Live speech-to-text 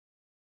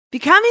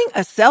Becoming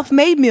a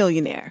self-made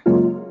millionaire.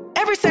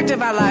 Every sector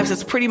of our lives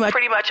is pretty much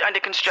under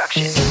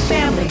construction.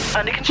 Family,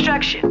 under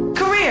construction.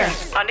 Career,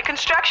 under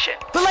construction.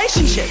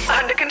 Relationships,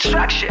 under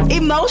construction.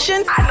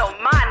 Emotions, I know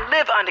mine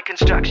live under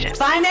construction.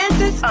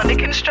 Finances, under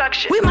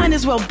construction. We might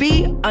as well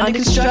be under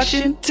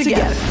construction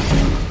together.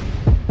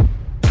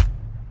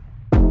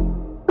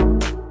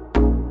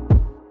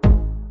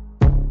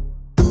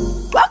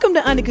 Welcome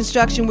to Under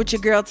Construction with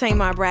your girl,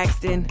 Tamar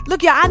Braxton.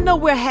 Look, y'all, I know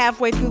we're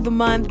halfway through the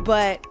month,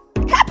 but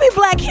happy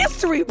Black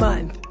History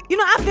Month. You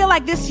know, I feel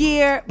like this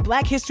year,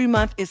 Black History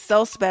Month is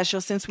so special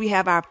since we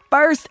have our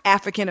first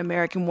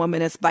African-American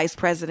woman as vice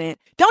president.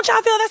 Don't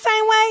y'all feel the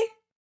same way?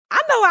 I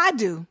know I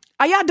do.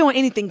 Are y'all doing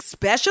anything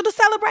special to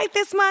celebrate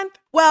this month?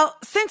 Well,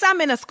 since I'm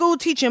in a school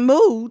teaching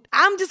mood,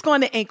 I'm just going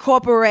to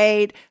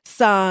incorporate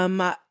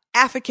some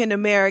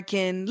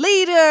African-American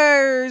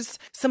leaders,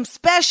 some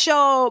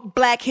special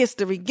Black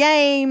History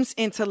games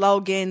into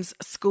Logan's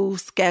school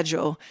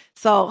schedule.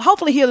 So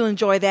hopefully he'll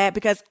enjoy that,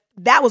 because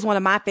that was one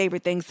of my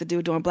favorite things to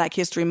do during Black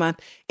History Month,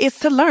 is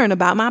to learn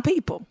about my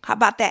people. How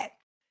about that?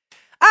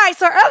 All right,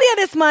 so earlier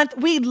this month,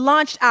 we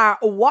launched our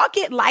Walk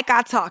It Like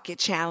I Talk It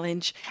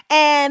challenge,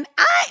 and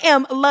I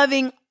am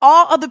loving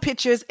all of the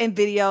pictures and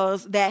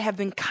videos that have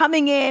been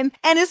coming in,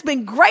 and it's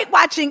been great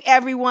watching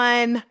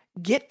everyone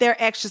get their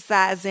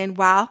exercise in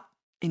while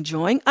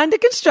enjoying under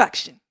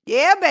construction.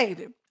 Yeah,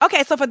 baby.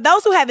 Okay, so for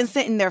those who haven't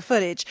sent in their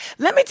footage,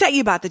 let me tell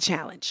you about the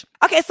challenge.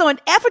 Okay, so in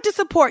effort to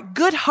support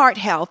good heart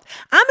health,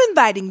 I'm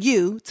inviting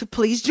you to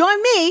please join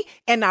me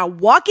in our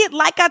Walk It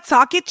Like I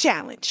Talk It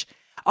challenge.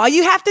 All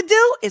you have to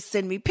do is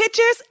send me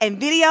pictures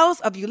and videos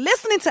of you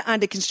listening to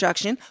Under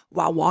Construction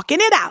while walking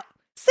it out.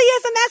 See,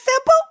 isn't that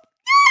simple?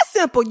 Yeah,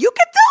 simple. You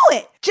can do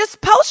it.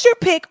 Just post your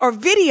pic or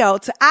video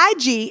to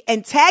IG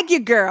and tag your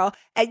girl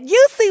at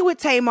UC with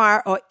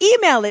Tamar, or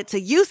email it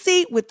to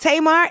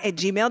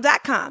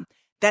ucwithtamar@gmail.com.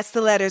 That's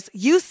the letters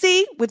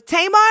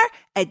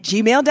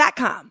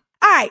ucwithtamar@gmail.com.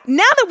 All right,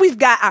 now that we've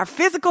got our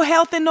physical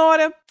health in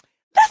order,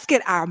 let's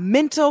get our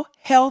mental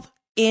health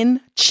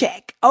in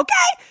check, okay?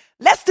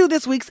 Let's do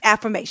this week's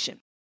affirmation.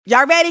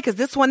 Y'all ready? Because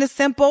this one is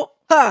simple,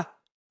 but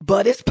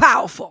it's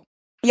powerful.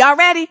 Y'all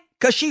ready?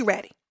 Because she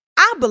ready.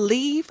 I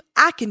believe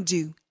I can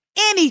do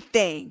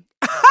anything.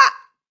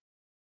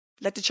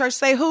 Let the church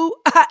say who?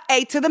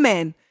 A to the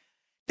men.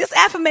 This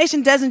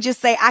affirmation doesn't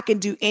just say I can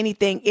do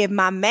anything if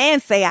my man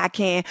say I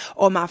can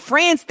or my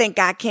friends think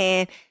I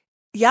can.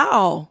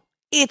 Y'all,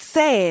 it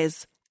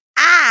says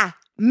I,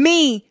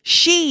 me,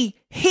 she,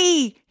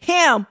 he,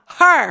 him,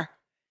 her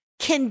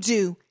can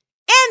do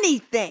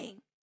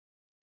anything.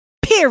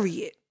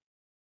 Period.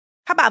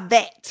 How about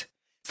that?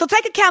 So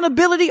take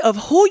accountability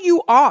of who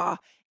you are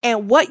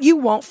and what you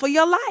want for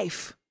your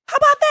life. How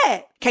about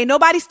that? Can't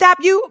nobody stop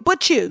you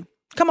but you.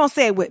 Come on,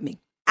 say it with me.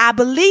 I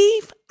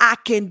believe I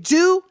can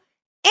do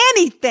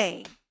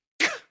anything.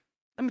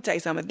 Let me tell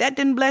you something. If that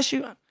didn't bless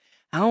you,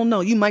 I don't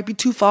know. You might be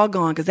too far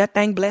gone, because that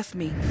thing blessed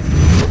me.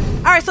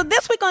 All right, so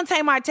this week on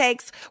Tamar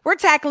Takes, we're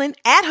tackling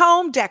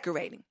at-home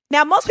decorating.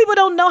 Now, most people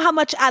don't know how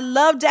much I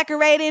love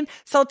decorating,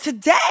 so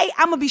today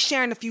I'm going to be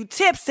sharing a few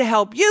tips to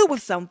help you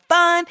with some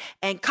fun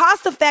and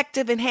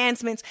cost-effective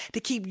enhancements to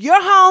keep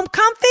your home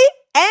comfy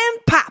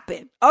and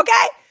popping,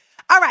 okay?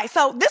 All right,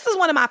 so this is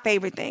one of my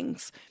favorite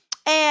things,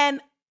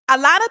 and a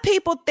lot of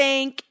people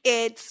think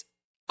it's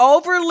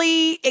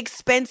overly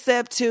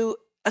expensive to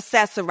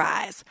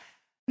accessorize.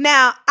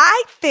 Now,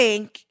 I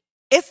think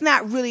it's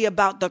not really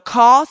about the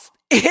cost.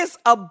 It's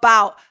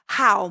about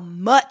how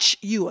much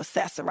you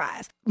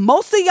accessorize.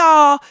 Most of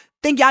y'all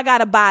think y'all got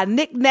to buy a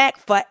knick-knack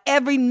for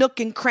every nook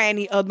and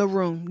cranny of the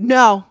room.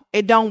 No,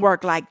 it don't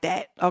work like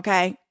that,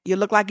 okay? You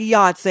look like a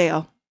yard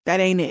sale.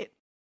 That ain't it.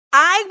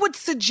 I would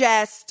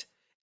suggest,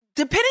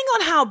 depending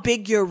on how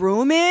big your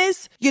room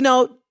is,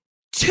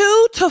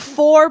 2 to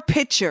 4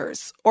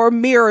 pictures or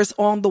mirrors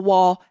on the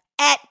wall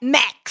at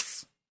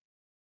max.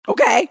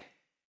 Okay?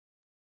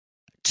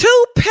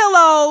 2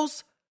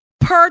 pillows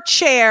per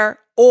chair,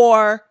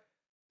 or,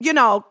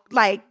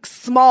 like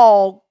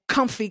small,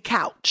 comfy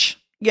couch,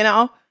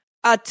 A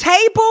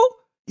table,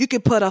 you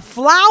could put a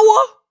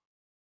flower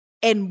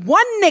and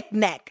 1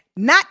 knick-knack,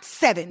 not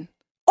 7.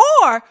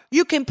 Or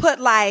you can put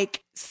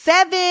like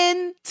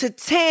 7 to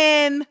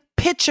 10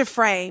 picture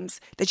frames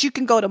that you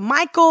can go to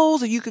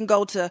Michael's, or you can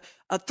go to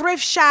a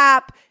thrift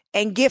shop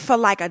and get for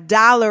like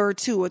 $1 or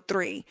 $2 or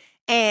 $3.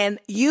 And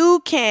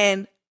you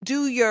can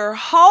do your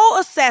whole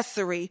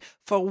accessory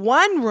for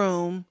one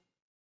room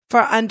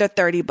for under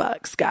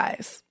 $30,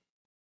 guys.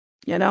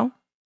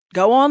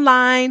 Go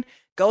online,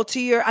 go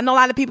to I know a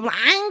lot of people,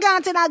 I ain't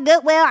going to that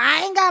Goodwill,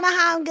 I ain't going to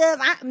Home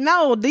Goods.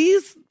 No,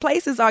 these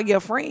places are your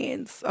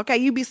friends. Okay,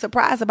 you'd be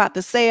surprised about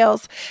the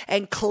sales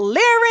and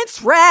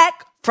clearance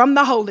rack from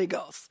the Holy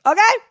Ghost.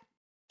 Okay?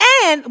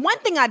 And one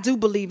thing I do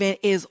believe in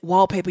is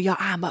wallpaper. Y'all,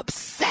 I'm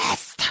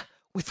obsessed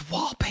with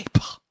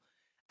wallpaper.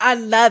 I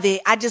love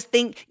it. I just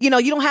think, you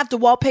don't have to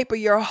wallpaper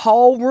your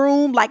whole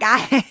room like I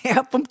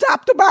have from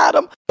top to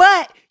bottom,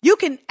 but you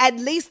can at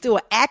least do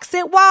an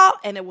accent wall,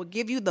 and it will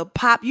give you the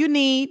pop you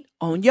need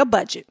on your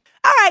budget.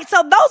 All right,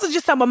 so those are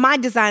just some of my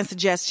design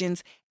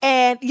suggestions.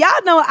 And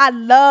y'all know I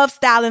love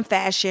style and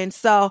fashion.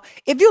 So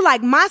if you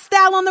like my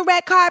style on the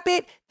red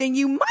carpet, then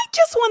you might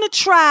just want to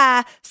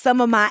try some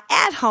of my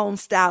at-home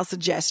style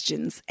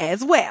suggestions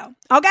as well.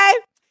 Okay?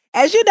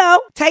 As you know,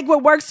 take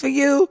what works for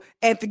you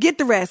and forget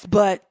the rest.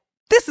 But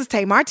this is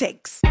Tamar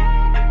Takes. All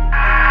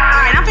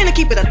right, I'm finna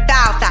keep it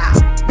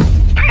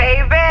 1,000.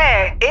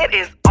 Baby, it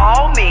is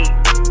all me.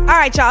 All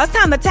right, y'all, it's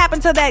time to tap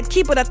into that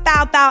Keep It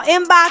 1,000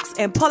 inbox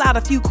and pull out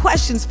a few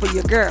questions for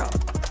your girl.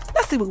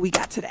 Let's see what we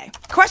got today.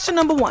 Question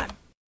number 1.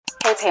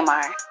 Hey,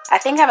 Tamar. I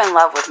think I'm in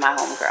love with my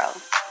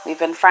homegirl. We've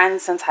been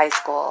friends since high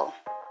school.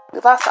 We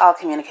lost all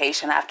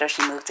communication after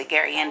she moved to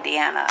Gary,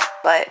 Indiana,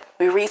 but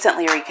we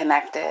recently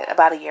reconnected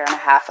about 1.5 years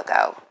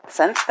ago.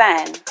 Since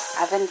then,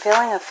 I've been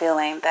feeling a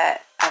feeling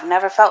that I've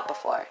never felt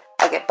before.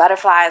 I get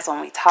butterflies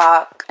when we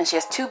talk, and she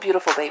has 2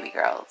 beautiful baby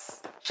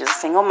girls. She's a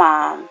single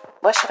mom.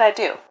 What should I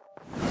do?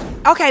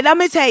 Okay, let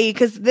me tell you,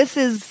 because this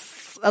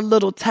is a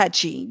little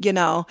touchy, you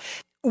know.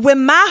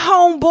 When my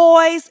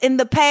homeboys in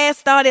the past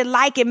started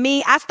liking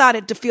me, I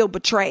started to feel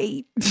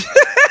betrayed.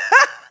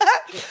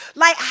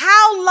 Like,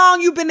 how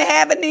long you been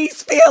having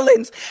these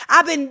feelings?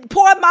 I've been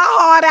pouring my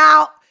heart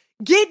out,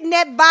 getting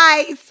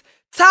advice,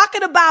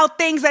 talking about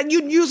things that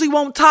you usually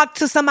won't talk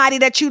to somebody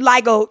that you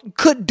like or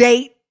could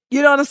date.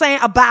 You know what I'm saying?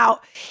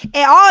 About.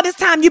 And all this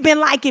time you've been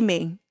liking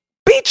me.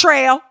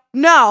 Betrayal.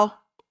 No.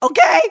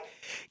 Okay?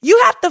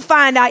 You have to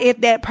find out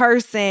if that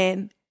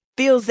person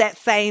feels that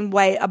same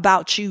way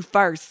about you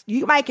first.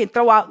 You might can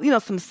throw out,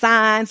 some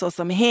signs or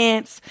some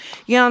hints.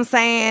 You know what I'm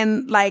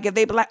saying? Like if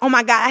they be like, oh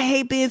my God, I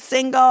hate being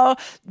single.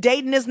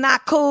 Dating is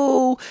not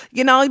cool.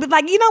 You'd be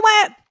like, you know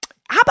what?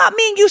 How about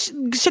me and you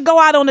should go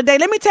out on a date?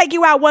 Let me take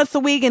you out once a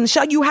week and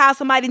show you how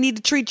somebody need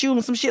to treat you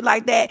and some shit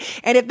like that.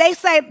 And if they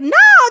say, no, you're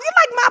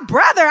like my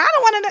brother, I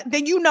don't want to,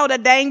 then you know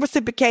that they ain't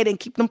reciprocating and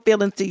keep them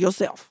feelings to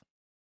yourself.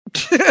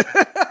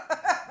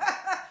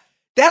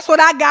 That's what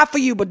I got for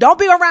you. But don't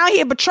be around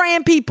here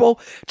betraying people,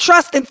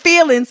 trusting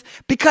feelings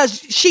because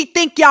she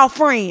think y'all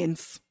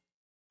friends.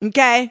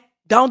 Okay?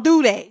 Don't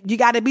do that. You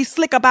got to be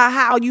slick about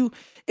how you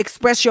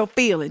express your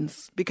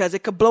feelings because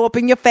it could blow up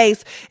in your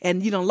face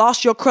and you done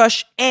lost your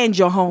crush and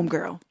your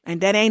homegirl.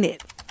 And that ain't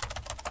it.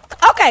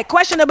 Okay,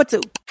 question number 2.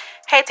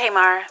 Hey,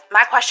 Tamar.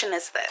 My question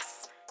is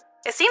this.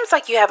 It seems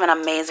like you have an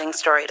amazing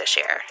story to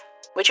share.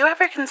 Would you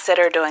ever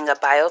consider doing a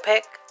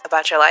biopic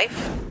about your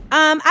life?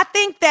 I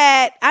think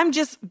that I'm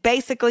just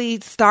basically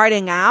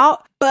starting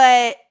out,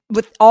 but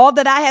with all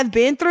that I have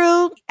been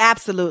through,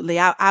 absolutely,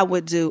 I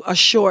would do a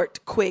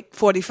short, quick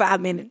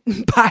 45-minute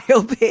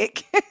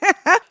biopic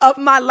of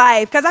my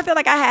life because I feel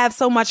like I have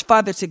so much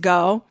further to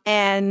go.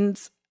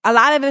 And a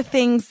lot of the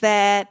things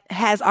that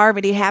has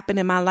already happened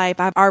in my life,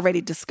 I've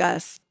already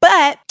discussed,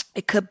 but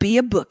it could be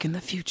a book in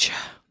the future.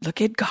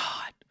 Look at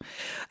God.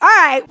 All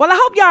right. Well, I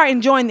hope y'all are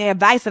enjoying the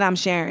advice that I'm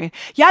sharing.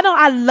 Y'all know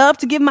I love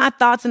to give my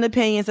thoughts and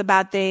opinions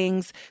about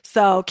things.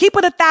 So Keep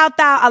It 1,000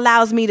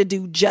 allows me to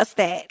do just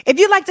that. If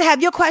you'd like to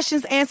have your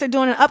questions answered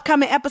during an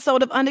upcoming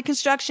episode of Under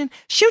Construction,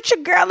 shoot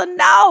your girl a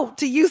note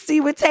to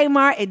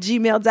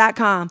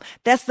ucwithtamar@gmail.com.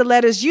 That's the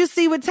letters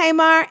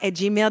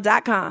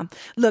ucwithtamar@gmail.com.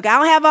 Look, I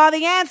don't have all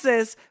the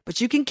answers, but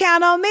you can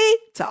count on me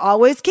to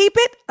always keep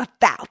it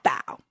 1,000.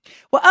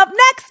 Well, up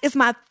next is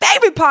my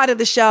favorite part of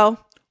the show.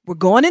 We're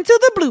going into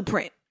the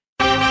blueprint.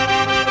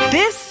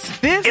 This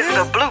is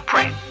the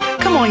blueprint.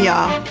 Come on,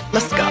 y'all.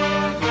 Let's go.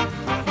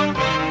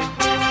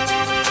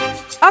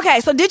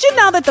 Okay, so did you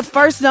know that the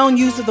first known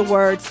use of the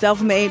word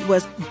self-made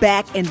was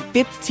back in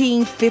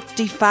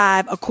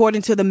 1555,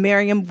 according to the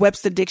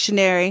Merriam-Webster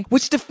Dictionary,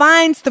 which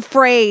defines the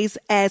phrase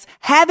as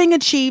having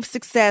achieved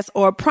success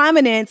or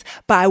prominence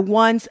by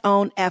one's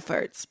own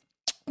efforts.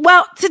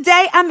 Well,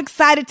 today I'm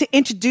excited to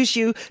introduce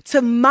you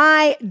to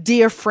my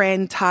dear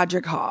friend,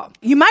 Todrick Hall.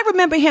 You might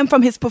remember him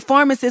from his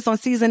performances on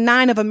season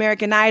 9 of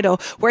American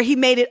Idol, where he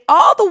made it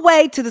all the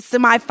way to the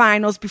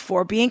semifinals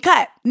before being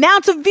cut. Now,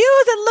 to viewers,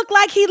 it looked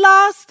like he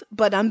lost,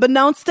 but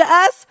unbeknownst to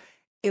us,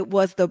 it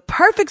was the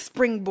perfect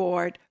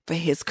springboard for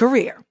his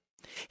career.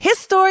 His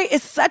story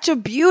is such a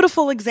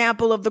beautiful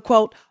example of the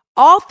quote,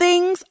 all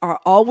things are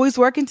always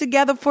working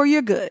together for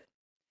your good.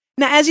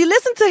 Now, as you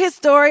listen to his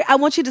story, I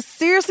want you to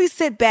seriously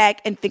sit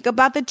back and think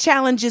about the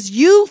challenges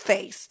you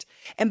faced.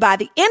 And by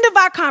the end of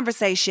our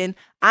conversation,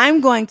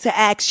 I'm going to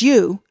ask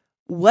you,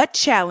 what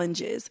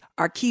challenges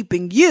are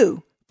keeping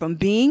you from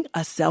being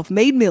a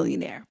self-made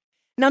millionaire?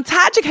 Now,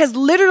 Todrick has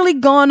literally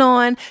gone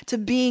on to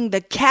being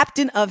the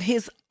captain of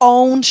his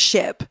own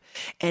ship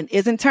and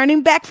isn't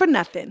turning back for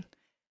nothing.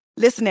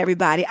 Listen,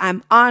 everybody,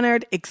 I'm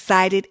honored,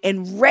 excited,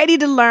 and ready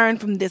to learn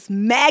from this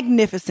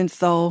magnificent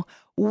soul.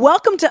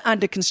 Welcome to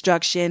Under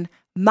Construction,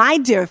 my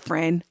dear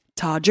friend,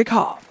 Todrick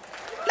Hall.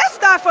 Let's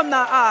start from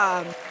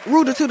the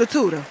rooter to the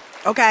tutor,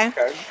 okay?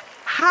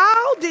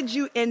 How did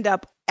you end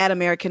up at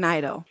American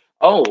Idol?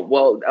 Oh,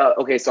 well,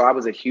 okay. So I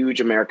was a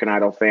huge American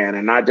Idol fan,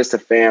 and not just a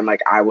fan.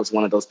 Like, I was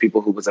one of those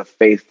people who was a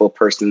faithful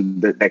person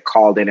that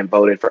called in and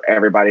voted for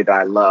everybody that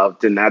I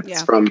loved. And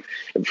that's from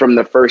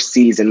the first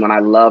season when I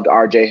loved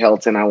RJ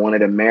Hilton. I wanted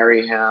to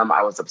marry him.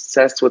 I was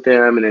obsessed with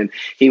him. And then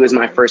he was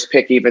my first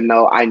pick, even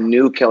though I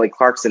knew Kelly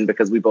Clarkson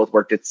because we both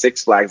worked at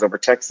Six Flags over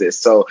Texas.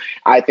 So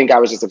I think I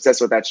was just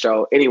obsessed with that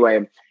show.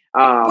 Anyway.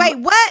 Wait,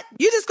 what?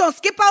 You just going to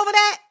skip over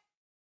that?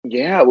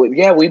 Yeah,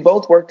 we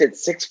both worked at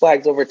Six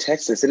Flags over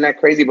Texas. Isn't that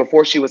crazy?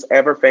 Before she was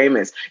ever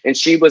famous, and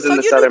she was in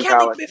the Southern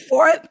Palace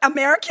before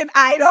American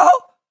Idol.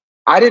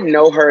 I didn't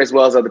know her as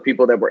well as other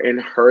people that were in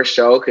her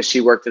show because she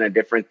worked in a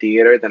different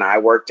theater than I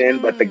worked in.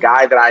 But the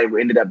guy that I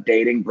ended up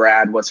dating,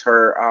 Brad, was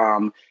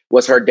her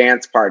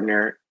dance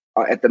partner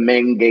at the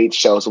main gate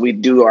show. So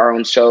we'd do our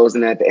own shows,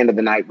 and at the end of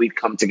the night, we'd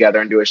come together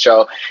and do a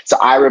show. So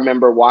I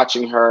remember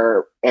watching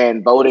her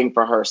and voting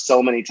for her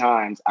so many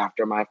times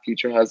after my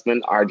future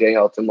husband, RJ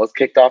Hilton, was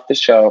kicked off the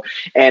show.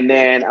 And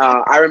then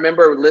I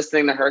remember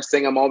listening to her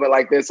sing a moment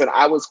like this, and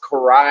I was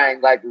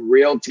crying like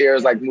real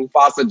tears, like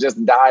Mufasa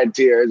just died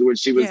tears when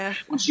she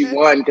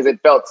won, because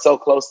it felt so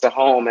close to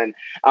home. And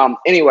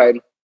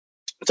anyway,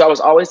 so I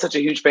was always such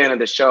a huge fan of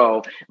the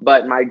show,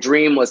 but my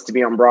dream was to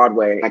be on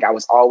Broadway. Like, I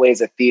was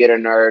always a theater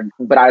nerd,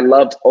 but I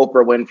loved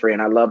Oprah Winfrey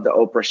and I loved the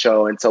Oprah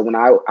show. And so when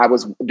I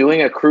was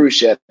doing a cruise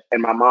ship,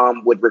 and my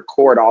mom would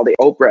record all the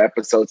Oprah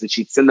episodes and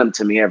she'd send them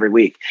to me every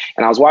week.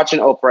 And I was watching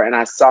Oprah and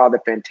I saw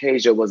that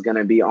Fantasia was going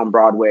to be on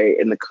Broadway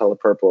in The Color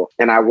Purple.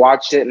 And I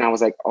watched it and I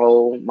was like,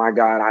 oh my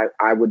God,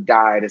 I would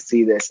die to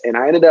see this. And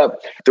I ended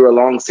up, through a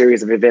long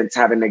series of events,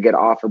 having to get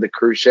off of the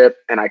cruise ship.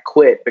 And I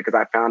quit because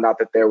I found out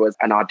that there was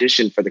an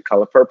audition for The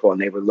Color Purple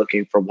and they were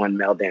looking for one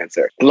male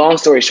dancer. Long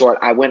story short,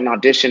 I went and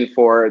auditioned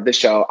for the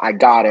show. I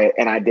got it.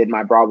 And I did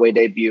my Broadway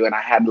debut and I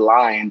had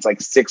lines,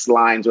 like 6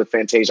 lines with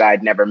Fantasia. I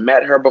had never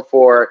met her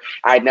before.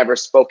 I had never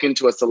spoken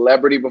to a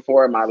celebrity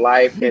before in my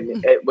life.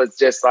 And it was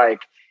just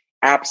like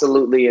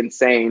absolutely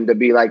insane to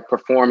be like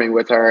performing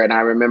with her. And I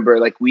remember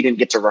like we didn't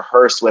get to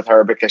rehearse with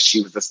her because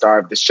she was the star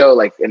of the show.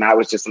 Like, and I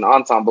was just an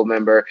ensemble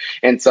member.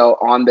 And so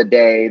on the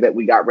day that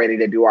we got ready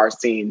to do our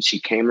scene, she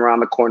came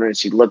around the corner and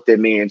she looked at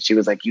me and she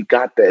was like, you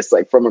got this,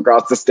 like from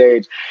across the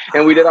stage.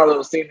 And we did our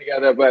little scene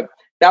together. But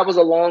that was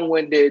a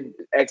long-winded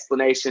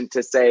explanation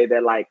to say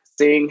that, like,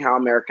 seeing how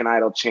American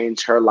Idol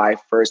changed her life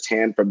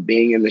firsthand from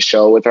being in the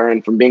show with her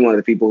and from being one of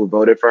the people who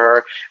voted for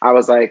her, I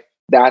was like,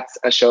 that's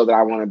a show that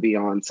I want to be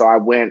on. So I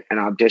went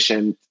and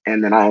auditioned,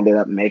 and then I ended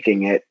up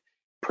making it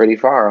pretty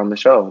far on the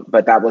show.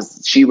 But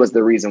she was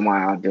the reason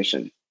why I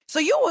auditioned. So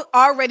you were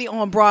already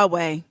on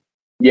Broadway.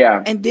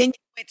 Yeah. And then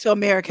you went to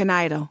American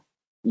Idol.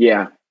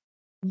 Yeah.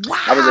 Wow.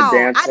 I was a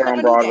dancer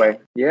on Broadway.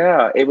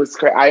 Yeah, it was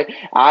crazy.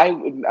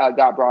 I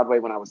got Broadway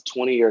when I was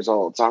 20 years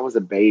old, so I was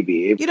a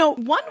baby. You know,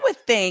 one would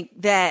think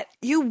that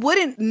you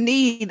wouldn't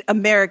need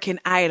American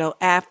Idol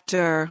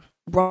after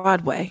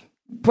Broadway.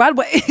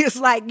 Broadway is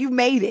like you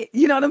made it.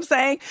 You know what I'm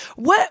saying?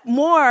 What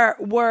more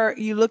were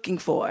you looking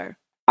for?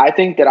 I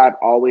think that I've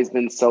always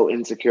been so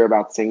insecure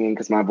about singing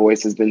because my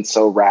voice has been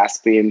so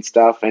raspy and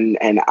stuff. And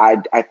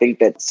I think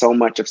that so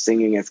much of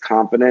singing is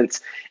confidence.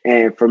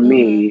 And for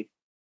me,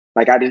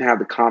 like, I didn't have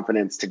the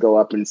confidence to go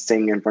up and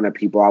sing in front of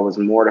people. I was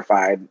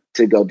mortified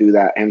to go do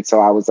that. And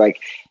so I was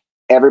like,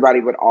 everybody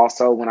would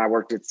also, when I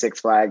worked at Six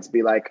Flags,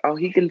 be like, oh,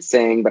 he can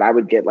sing. But I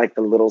would get like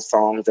the little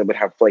songs that would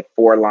have like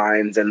 4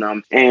 lines in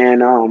them.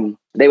 And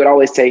they would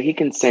always say he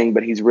can sing,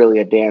 but he's really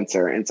a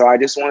dancer. And so I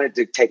just wanted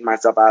to take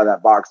myself out of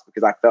that box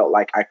because I felt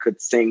like I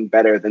could sing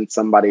better than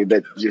somebody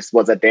that just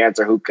was a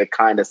dancer who could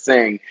kind of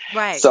sing.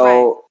 Right.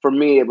 So for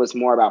me, it was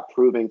more about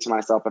proving to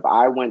myself, if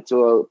I went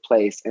to a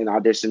place and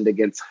auditioned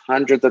against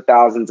hundreds of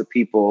thousands of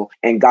people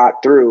and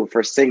got through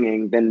for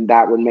singing, then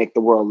that would make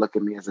the world look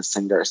at me as a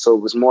singer. So it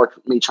was more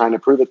me trying to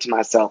prove it to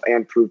myself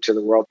and prove to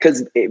the world.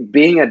 Because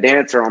being a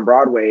dancer on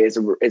Broadway is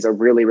a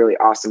really, really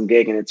awesome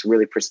gig, and it's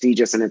really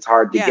prestigious and it's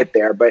hard to get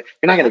there. But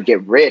you're not going to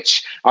get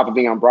rich off of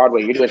being on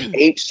Broadway. You're doing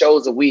 8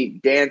 shows a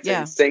week,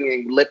 dancing,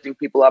 singing, lifting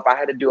people up. I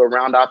had to do a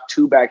round off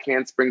 2 back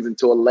handsprings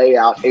into a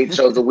layout 8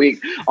 shows a week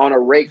on a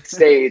raked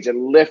stage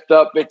and lift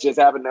up bitches,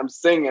 having them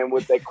singing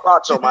with their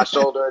crotch on my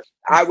shoulder.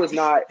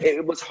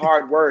 It was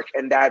hard work.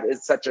 And that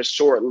is such a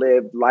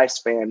short-lived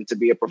lifespan to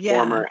be a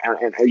performer.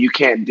 And you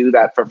can't do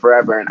that for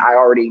forever. And I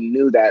already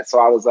knew that. So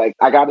I was like,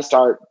 I got to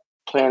start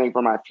planning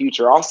for my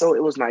future. Also,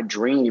 it was my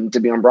dream to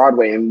be on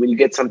Broadway. And when you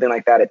get something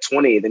like that at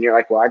 20, then you're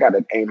like, well, I got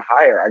to aim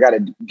higher. I got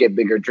to get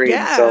bigger dreams.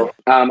 Yeah. So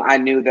I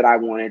knew that I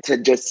wanted to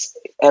just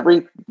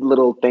every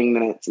little thing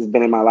that has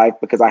been in my life,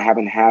 because I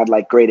haven't had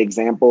like great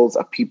examples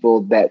of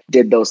people that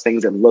did those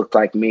things that looked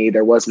like me.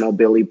 There was no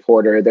Billy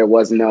Porter. There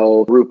was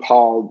no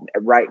RuPaul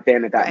right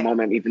then at that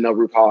moment, even though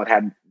RuPaul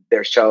had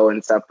their show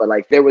and stuff, but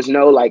like there was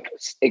no like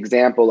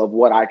example of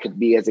what I could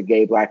be as a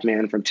gay Black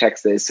man from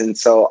Texas. And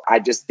so I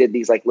just did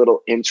these like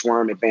little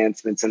inchworm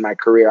advancements in my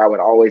career. I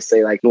would always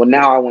say like, well,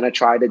 now I want to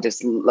try to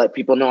just let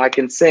people know I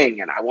can sing,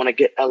 and I want to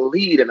get a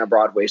lead in a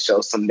Broadway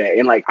show someday.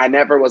 And like, I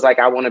never was like,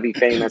 I want to be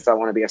famous. I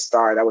want to be a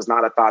star. That was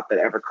not a thought that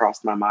ever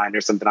crossed my mind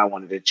or something I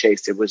wanted to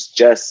chase. It was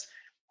just,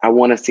 I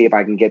want to see if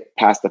I can get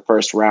past the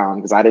first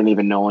round, because I didn't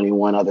even know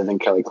anyone other than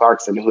Kelly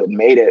Clarkson who had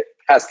made it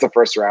past the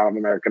first round of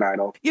American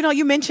Idol. You know,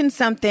 you mentioned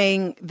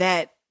something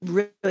that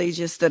really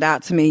just stood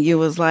out to me. You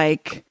was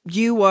like,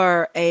 you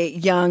were a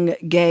young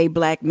gay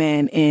Black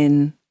man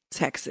in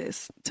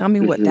Texas. Tell me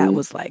what that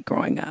was like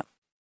growing up.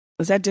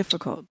 Was that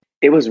difficult?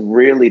 It was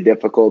really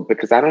difficult,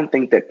 because I don't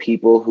think that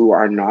people who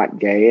are not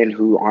gay and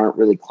who aren't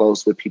really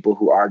close with people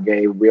who are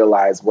gay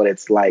realize what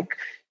it's like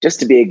just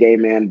to be a gay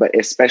man, but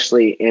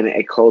especially in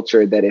a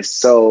culture that is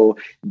so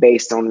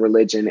based on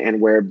religion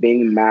and where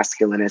being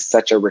masculine is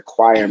such a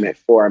requirement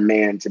for a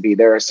man to be.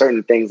 There are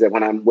certain things that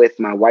when I'm with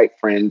my white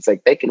friends,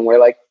 like they can wear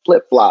like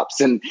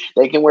flip-flops and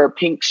they can wear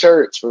pink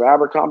shirts from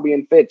Abercrombie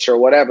and Fitch or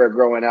whatever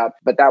growing up.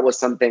 But that was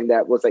something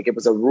that was like, it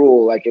was a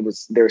rule. Like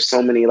there's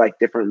so many like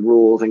different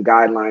rules and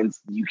guidelines.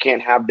 You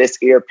can't have this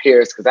ear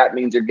pierced because that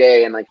means you're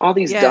gay, and like all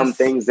these dumb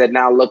things that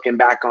now looking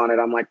back on it,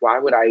 I'm like, why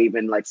would I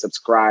even like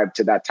subscribe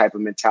to that type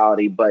of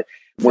mentality? But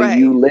when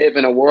you live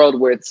in a world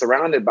where it's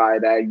surrounded by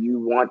that, you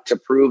want to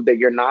prove that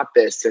you're not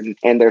this.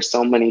 And there's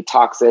so many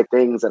toxic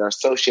things that are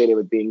associated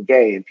with being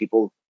gay, and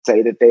people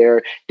say that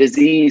they're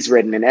disease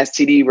ridden and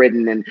STD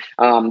ridden,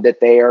 and that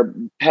they are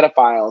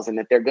pedophiles and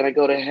that they're going to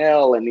go to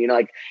hell. And, you know,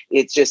 like,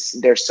 it's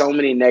just, there's so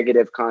many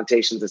negative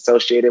connotations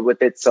associated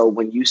with it. So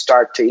when you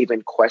start to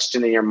even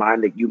question in your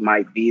mind that you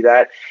might be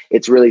that,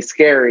 it's really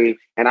scary.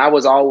 And I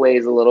was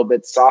always a little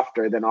bit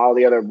softer than all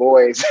the other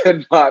boys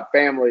in my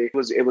family.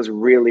 It was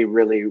really,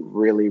 really,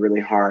 really,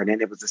 really hard.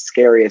 And it was the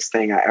scariest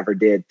thing I ever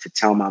did, to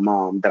tell my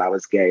mom that I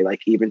was gay.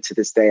 Like, even to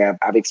this day,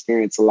 I've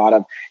experienced a lot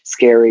of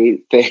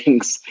scary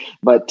things,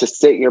 but to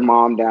sit your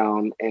mom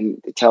down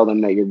and tell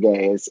them that you're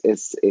gay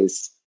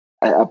is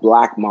a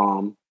Black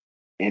mom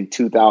in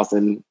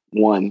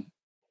 2001.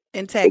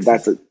 In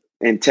Texas.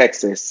 In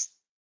Texas.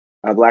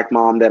 A Black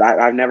mom that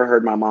I've never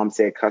heard my mom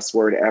say a cuss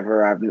word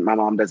ever. My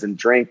mom doesn't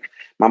drink.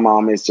 My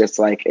mom is just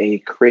like a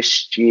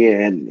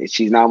Christian.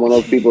 She's not one of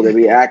those people that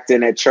be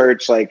acting at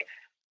church. Like,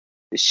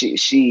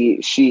 she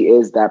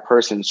is that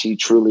person. She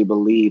truly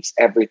believes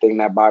everything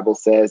that Bible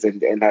says.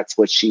 And that's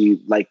what she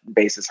like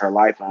bases her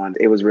life on.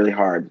 It was really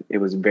hard. It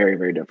was very,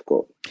 very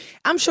difficult.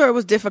 I'm sure it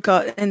was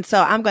difficult. And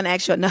so I'm going to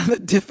ask you another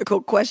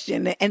difficult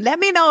question, and let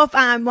me know if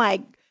I'm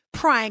like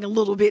prying a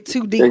little bit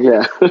too deep.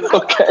 Yeah.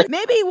 Okay.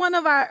 Maybe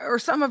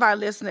some of our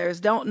listeners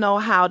don't know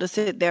how to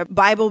sit their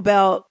Bible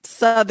Belt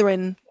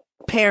Southern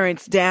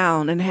parents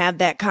down and have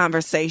that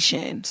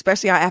conversation,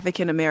 especially our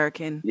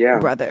African-American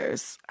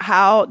brothers.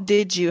 How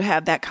did you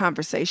have that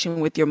conversation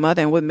with your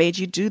mother, and what made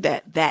you do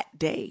that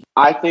day?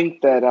 I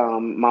think that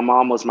my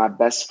mom was my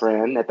best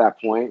friend at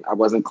that point. I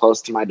wasn't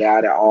close to my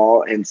dad at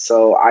all. And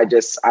so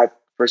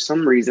for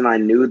some reason, I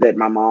knew that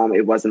my mom,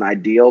 it wasn't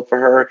ideal for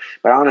her.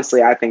 But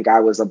honestly, I think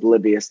I was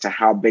oblivious to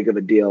how big of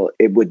a deal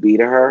it would be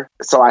to her.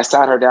 So I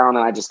sat her down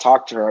and I just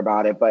talked to her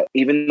about it. But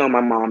even though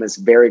my mom is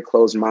very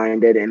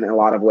closed-minded in a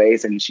lot of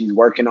ways, and she's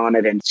working on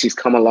it, and she's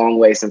come a long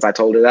way since I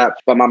told her that,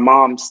 but my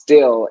mom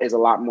still is a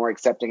lot more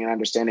accepting and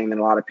understanding than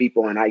a lot of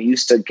people. And I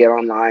used to get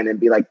online and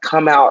be like,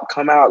 come out,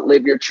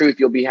 live your truth.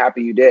 You'll be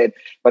happy you did.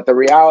 But the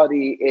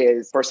reality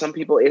is, for some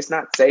people, it's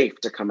not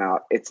safe to come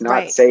out. It's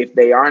not safe.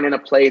 They aren't in a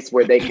place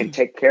where they can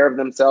take care of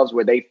themselves,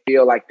 where they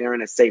feel like they're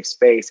in a safe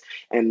space.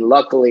 And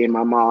luckily,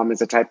 my mom is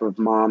the type of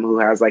mom who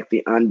has like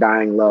the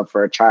undying love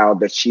for a child,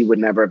 that she would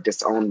never have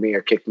disowned me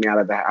or kicked me out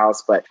of the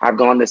house. But I've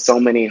gone to so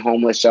many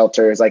homeless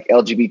shelters, like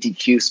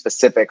LGBTQ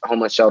specific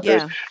homeless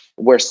shelters,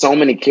 where so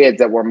many kids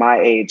that were my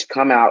age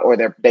come out, or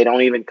they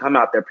don't even come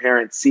out. Their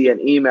parents see an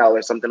email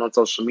or something on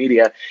social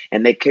media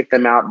and they kick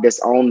them out,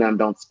 disown them,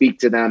 don't speak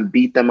to them,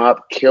 beat them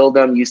up, kill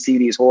them. You see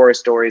these horror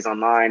stories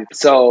online.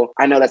 So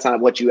I know that's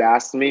not what you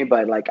asked me,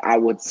 but like, I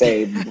would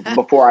say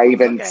before I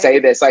even say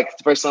this, like,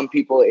 for some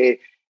people,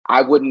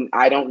 I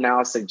don't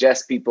now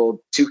suggest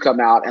people to come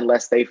out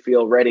unless they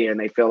feel ready and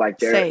they feel like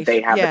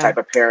they have the type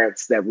of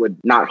parents that would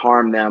not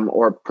harm them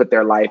or put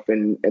their life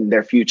and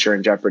their future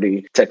in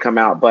jeopardy to come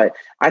out. But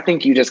I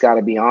think you just got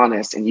to be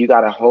honest, and you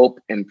got to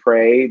hope and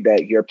pray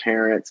that your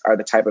parents are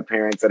the type of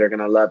parents that are going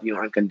to love you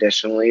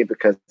unconditionally,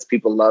 because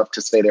people love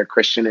to say they're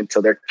Christian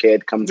until their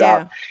kid comes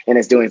out and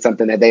is doing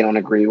something that they don't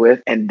agree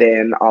with. And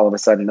then all of a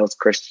sudden those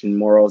Christian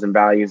morals and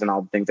values and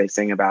all the things they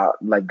sing about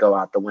like go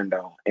out the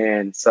window.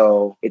 And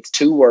so it's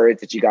 2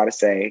 words that you got to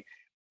say.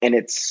 And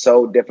it's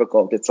so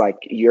difficult. It's like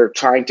you're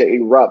trying to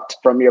erupt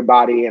from your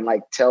body and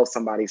like tell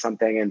somebody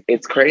something. And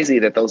it's crazy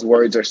that those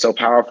words are so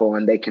powerful,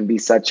 and they can be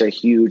such a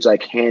huge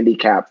like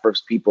handicap for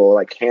people,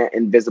 like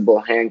invisible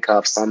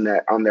handcuffs on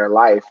their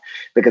life,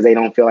 because they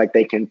don't feel like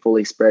they can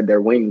fully spread their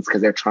wings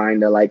because they're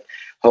trying to like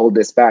hold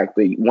this back.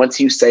 But once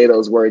you say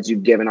those words,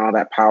 you've given all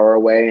that power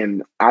away.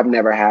 And I've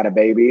never had a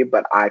baby,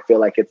 but I feel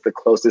like it's the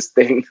closest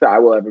thing that I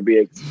will ever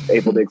be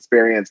able to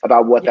experience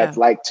about what that's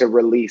like, to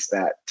release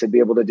that, to be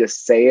able to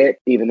just say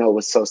it, even though it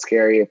was so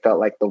scary. It felt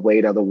like the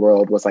weight of the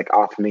world was like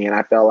off me. And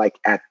I felt like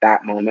at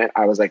that moment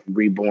I was like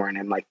reborn,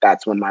 and like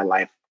that's when my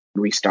life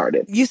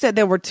restarted. You said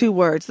there were 2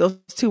 words. Those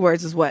 2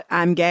 words is what?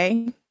 I'm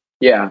gay?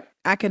 Yeah.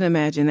 I can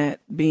imagine that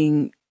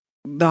being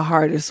the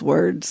hardest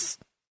words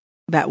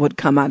that would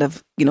come out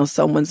of, you know,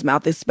 someone's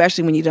mouth,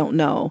 especially when you don't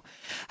know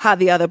how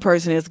the other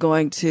person is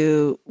going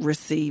to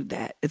receive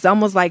that. It's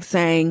almost like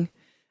saying,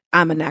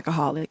 I'm an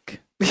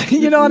alcoholic.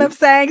 You know what I'm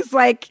saying? It's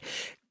like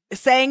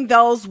saying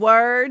those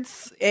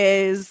words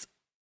is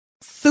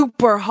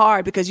super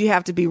hard because you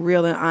have to be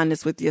real and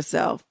honest with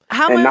yourself.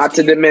 And not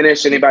to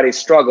diminish anybody's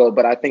struggle,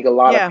 but I think a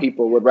lot of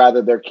people would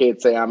rather their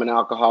kids say, I'm an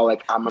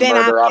alcoholic, I'm a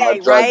murderer, I'm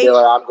a drug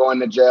dealer, I'm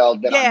going to jail,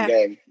 than I'm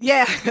gay.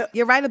 Yeah,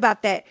 you're right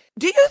about that.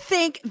 Do you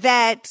think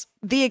that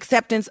the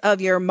acceptance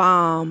of your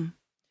mom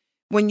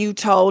when you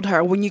told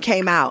her, when you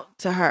came out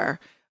to her,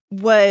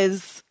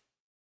 was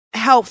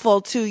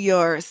helpful to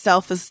your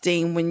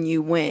self-esteem when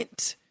you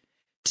went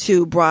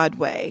to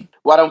Broadway?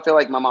 Well, I don't feel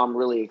like my mom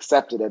really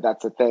accepted it.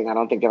 That's the thing. I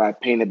don't think if I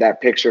painted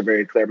that picture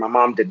very clear. My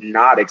mom did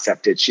not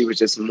accept it. She was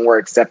just more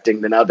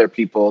accepting than other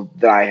people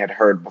that I had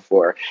heard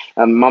before.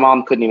 My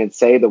mom couldn't even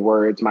say the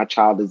words, my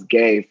child is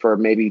gay, for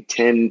maybe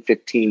 10,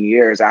 15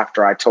 years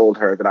after I told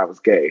her that I was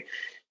gay.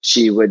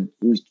 She would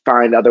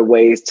find other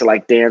ways to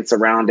like dance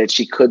around it.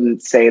 She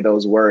couldn't say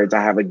those words,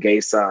 I have a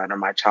gay son or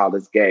my child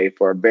is gay,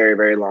 for a very,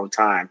 very long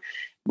time.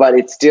 But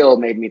it still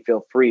made me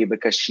feel free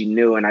because she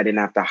knew, and I didn't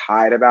have to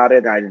hide about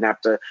it. I didn't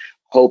have to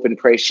hope and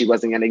pray she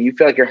wasn't going to. You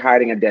feel like you're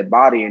hiding a dead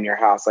body in your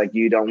house. Like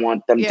you don't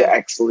want them to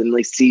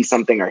accidentally see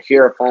something or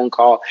hear a phone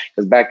call.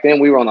 Because back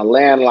then we were on a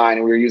landline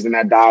and we were using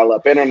that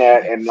dial-up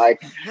internet. And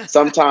like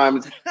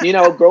sometimes, you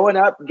know, growing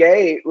up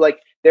gay,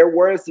 like there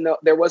was no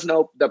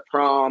the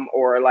prom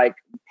or like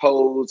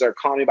Pose or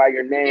Call Me by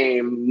Your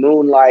Name,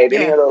 Moonlight,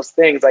 any of those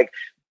things. Like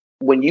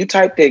when you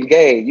typed in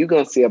gay, you're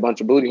going to see a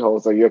bunch of booty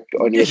holes on your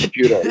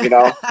computer, you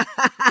know,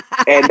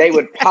 and they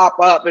would pop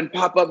up and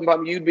pop up and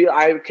pop.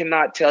 I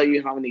cannot tell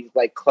you how many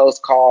like close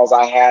calls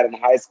I had in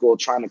high school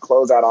trying to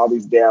close out all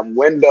these damn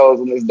windows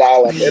in this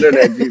dial-up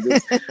internet,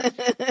 Jesus,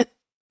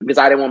 because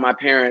I didn't want my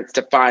parents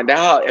to find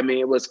out. I mean,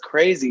 it was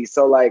crazy.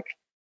 So like,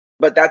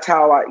 but that's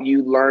how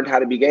you learned how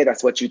to be gay.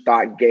 That's what you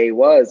thought gay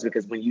was,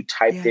 because when you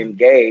typed in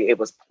gay, it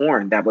was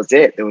porn. That was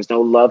it. There was no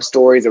love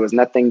stories. There was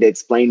nothing to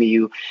explain to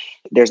you.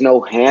 There's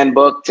no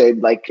handbook to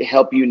like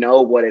help you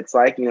know what it's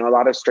like. You know, a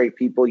lot of straight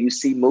people, you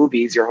see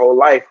movies your whole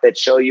life that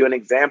show you an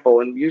example.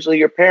 And usually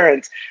your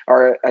parents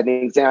are an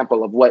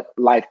example of what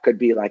life could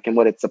be like and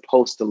what it's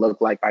supposed to look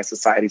like by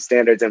society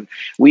standards. And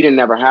we didn't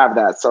never have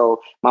that.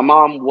 So my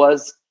mom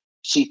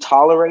she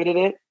tolerated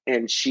it.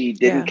 And she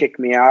didn't kick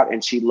me out,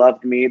 and she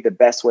loved me the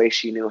best way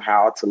she knew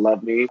how to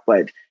love me,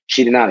 but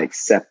she did not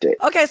accept it.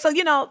 Okay, so,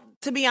 you know,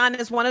 to be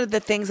honest, one of the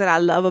things that I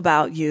love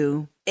about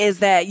you is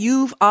that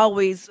you've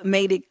always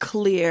made it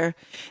clear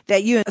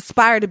that you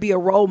aspire to be a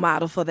role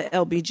model for the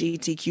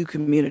LGBTQ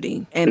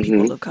community and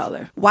people of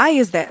color. Why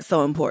is that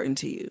so important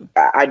to you?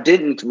 I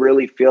didn't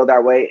really feel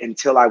that way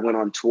until I went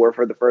on tour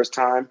for the first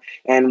time.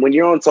 And when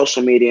you're on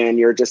social media and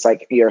you're just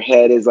like, your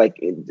head is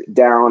like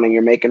down and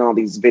you're making all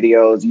these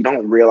videos, you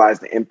don't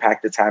realize the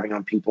impact it's having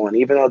on people. And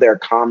even though there are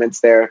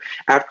comments there,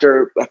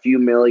 after a few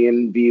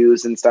million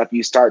views and stuff,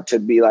 you start to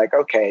be like,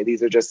 okay,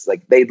 these are just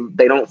like, they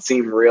don't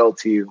seem real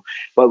to you.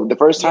 But the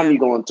first time you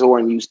go on tour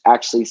and you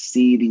actually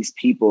see these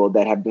people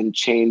that have been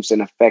changed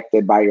and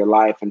affected by your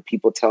life, and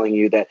people telling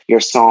you that your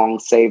song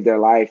saved their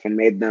life and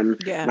made them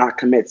not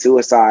commit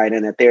suicide,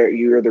 and that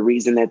you're the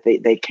reason that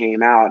they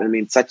came out. I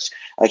mean, such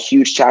a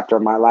huge chapter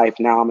of my life.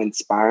 Now I'm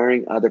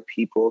inspiring other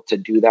people to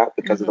do that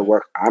because of the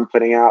work I'm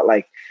putting out.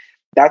 Like,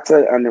 that's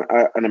an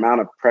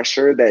amount of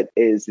pressure that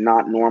is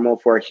not normal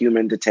for a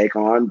human to take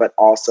on, but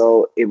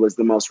also it was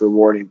the most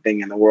rewarding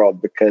thing in the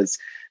world, because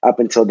up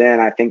until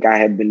then, I think I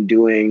had been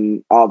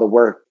doing all the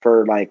work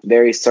for like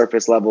very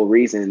surface level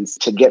reasons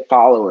to get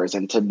followers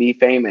and to be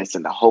famous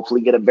and to hopefully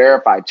get a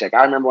verified check.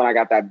 I remember when I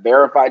got that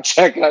verified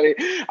check, I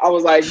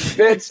was like,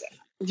 bitch,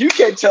 you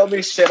can't tell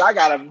me shit. I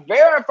got a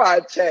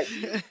verified check.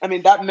 I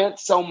mean, that meant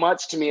so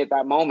much to me at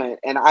that moment.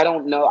 And I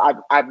don't know,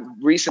 I've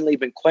recently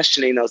been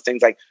questioning those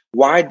things. Like,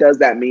 why does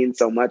that mean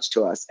so much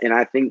to us? And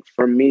I think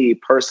for me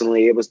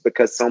personally, it was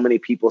because so many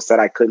people said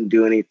I couldn't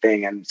do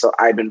anything. And so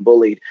I'd been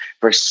bullied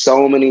for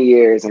so many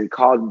years and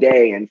called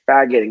gay and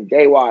faggot and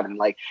gaywad and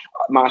like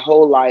my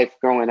whole life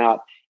growing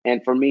up.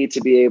 And for me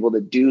to be able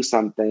to do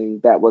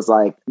something that was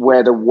like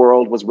where the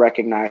world was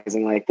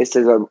recognizing, like, this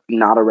is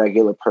not a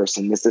regular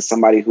person. This is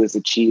somebody who has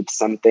achieved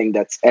something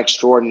that's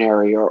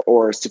extraordinary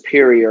or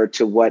superior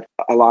to what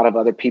a lot of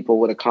other people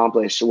would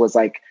accomplish. It was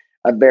like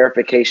a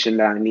verification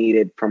that I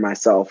needed for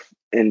myself.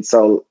 And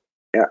so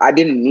I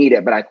didn't need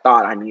it, but I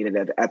thought I needed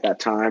it at that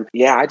time.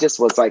 Yeah, I just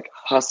was like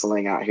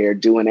hustling out here,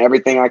 doing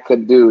everything I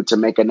could do to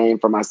make a name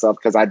for myself,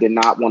 because I did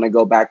not want to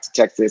go back to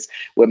Texas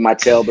with my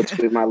tail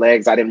between my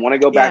legs. I didn't want to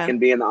go back and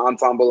be in the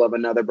ensemble of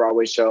another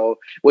Broadway show,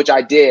 which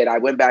I did. I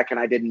went back and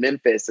I did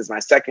Memphis as my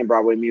second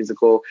Broadway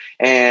musical.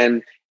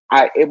 And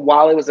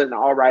while it was an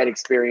all right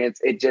experience,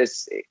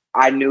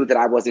 I knew that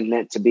I wasn't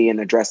meant to be in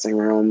a dressing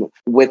room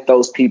with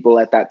those people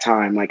at that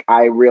time. Like,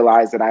 I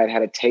realized that I had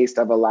had a taste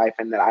of a life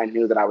and that I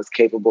knew that I was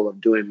capable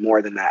of doing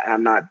more than that. And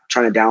I'm not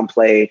trying to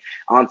downplay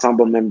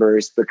ensemble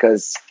members,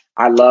 because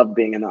I love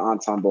being in the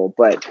ensemble,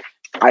 but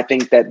I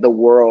think that the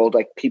world,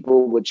 like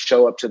people would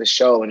show up to the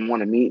show and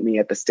want to meet me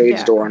at the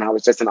stage door. And I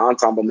was just an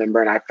ensemble member.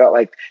 And I felt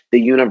like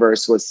the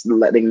universe was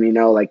letting me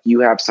know, like, you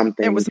have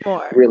something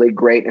really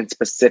great and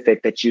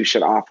specific that you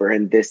should offer.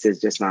 And this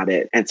is just not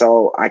it. And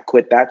so I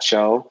quit that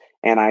show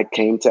and I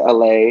came to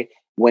LA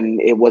when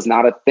it was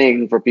not a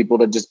thing for people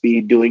to just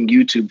be doing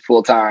YouTube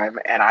full time.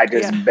 And I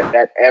just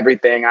bet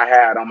everything I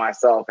had on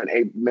myself and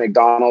ate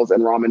McDonald's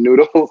and ramen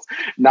noodles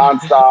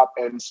nonstop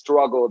and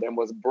struggled and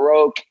was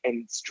broke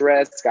and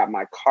stressed, got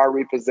my car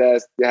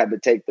repossessed, had to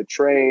take the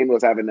train,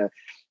 was having to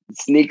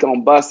sneak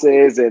on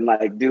buses and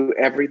like do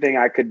everything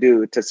I could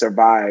do to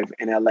survive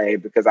in LA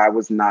because I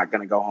was not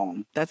going to go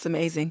home. That's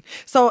amazing.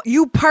 So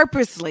you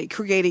purposely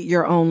created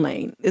your own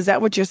lane. Is that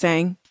what you're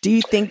saying? Do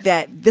you think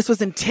that this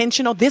was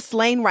intentional, this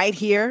lane right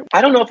here? I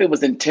don't know if it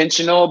was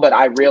intentional, but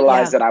I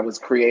realized that I was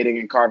creating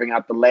and carving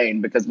out the lane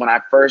because when I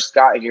first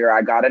got here,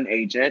 I got an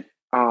agent.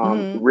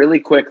 Really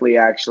quickly,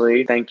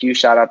 actually. Thank you.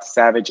 Shout out to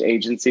Savage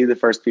Agency, the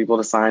first people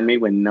to sign me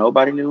when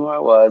nobody knew who I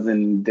was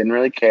and didn't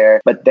really care.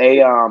 But they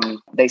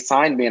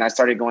signed me and I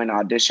started going to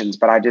auditions.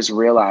 But I just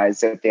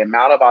realized that the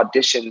amount of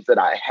auditions that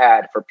I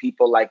had for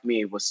people like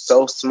me was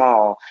so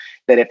small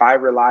that if I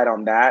relied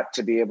on that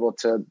to be able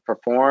to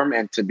perform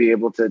and to be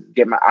able to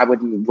get I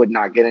would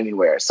not get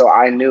anywhere. So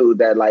I knew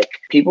that like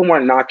people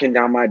weren't knocking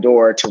down my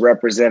door to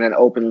represent an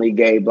openly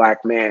gay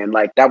Black man.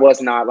 Like that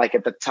was not like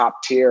at the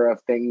top tier of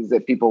things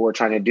that people were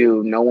trying to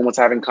do. No one was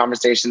having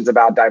conversations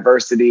about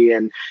diversity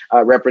and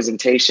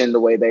representation the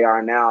way they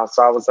are now.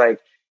 So I was like,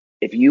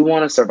 if you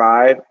want to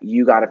survive,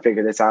 you got to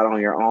figure this out on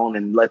your own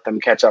and let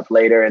them catch up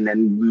later and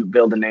then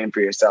build a name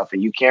for yourself.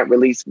 And you can't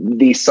release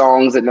these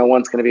songs that no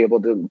one's going to be able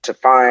to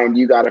find.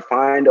 You got to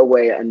find a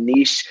way, a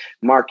niche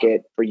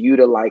market for you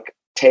to like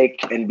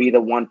take and be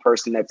the one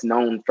person that's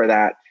known for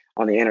that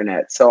on the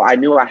internet. So I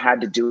knew I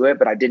had to do it,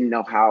 but I didn't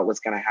know how it was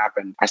going to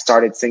happen. I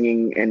started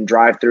singing in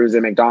drive-thrus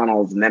at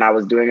McDonald's, and then I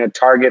was doing a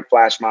Target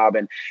flash mob.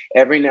 And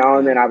every now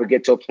and then I would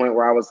get to a point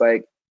where I was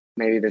like,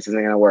 maybe this isn't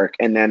going to work.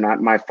 And then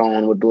my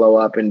phone would blow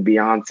up and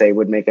Beyonce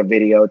would make a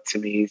video to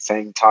me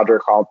saying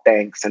Todrick Hall,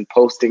 thanks, and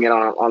posting it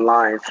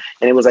online.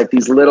 And it was like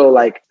these little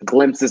like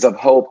glimpses of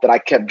hope that I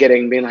kept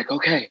getting, being like,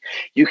 okay,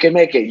 you can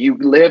make it. You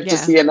live to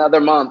see another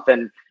month.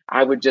 And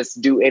I would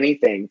just do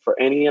anything for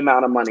any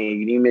amount of money.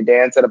 You need me to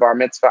dance at a bar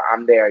mitzvah?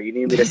 I'm there. You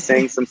need me to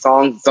sing some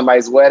songs at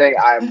somebody's wedding?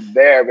 I'm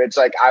there, bitch.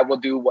 Like I will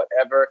do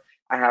whatever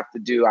I have to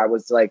do. I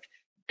was like,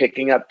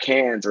 picking up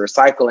cans,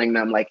 recycling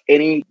them, like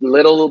any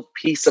little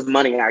piece of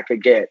money I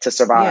could get to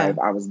survive,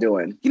 I was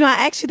doing. You know,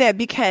 I asked you that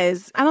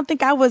because I don't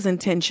think I was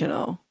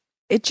intentional.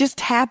 It just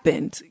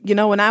happened. You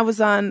know, when I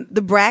was on the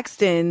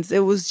Braxtons,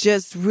 it was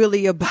just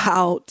really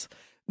about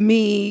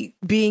me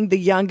being the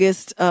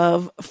youngest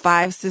of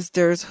 5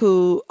 sisters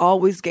who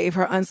always gave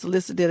her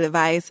unsolicited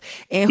advice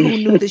and who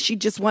knew that she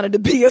just wanted to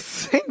be a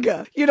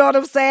singer. You know what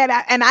I'm saying?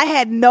 And I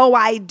had no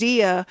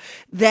idea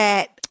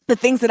that the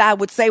things that I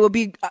would say would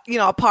be, you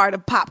know, a part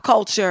of pop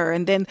culture.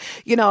 And then,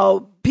 you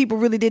know, people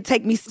really did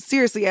take me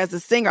seriously as a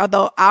singer,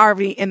 although I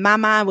already, in my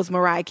mind, was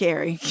Mariah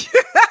Carey.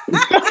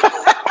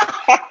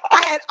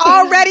 I had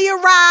already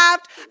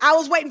arrived. I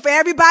was waiting for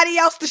everybody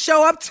else to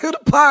show up to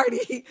the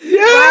party.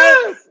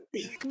 Yes!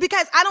 Right?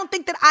 Because I don't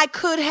think that I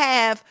could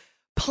have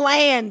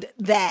planned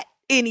that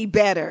any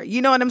better.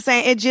 You know what I'm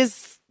saying? It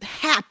just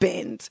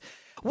happened.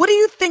 What do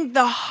you think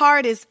the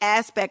hardest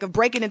aspect of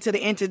breaking into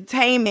the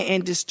entertainment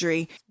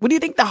industry, what do you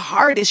think the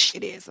hardest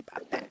shit is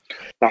about that?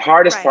 The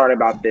hardest part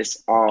about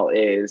this all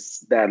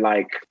is that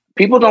like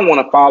people don't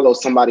want to follow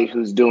somebody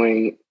who's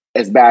doing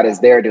as bad as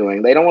they're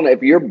doing. They don't want to,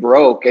 if you're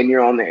broke and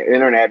you're on the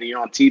internet and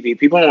you're on TV,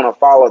 people don't want to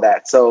follow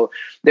that. So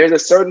there's a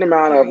certain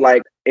amount of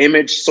like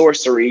image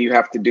sorcery you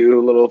have to do,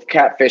 a little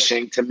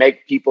catfishing to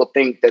make people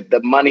think that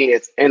the money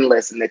is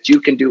endless and that you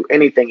can do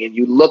anything and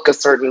you look a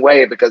certain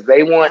way because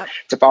they want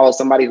to follow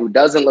somebody who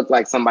doesn't look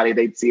like somebody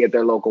they'd see at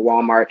their local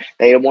Walmart.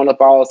 They want to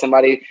follow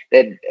somebody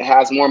that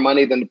has more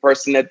money than the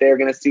person that they're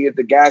going to see at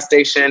the gas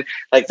station.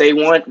 Like they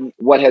want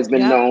what has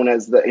been known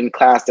as in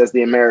class as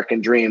the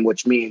American dream,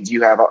 which means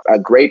you have a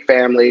great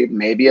family,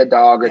 maybe a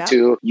dog or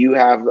two. You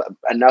have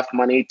enough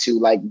money to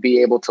like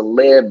be able to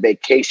live,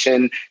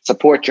 vacation,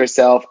 support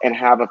yourself, and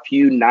have a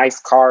few nice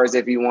cars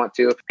if you want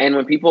to. And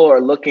when people are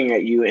looking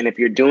at you, and if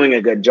you're doing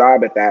a good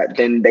job at that,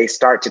 then they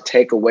start to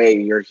take away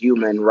your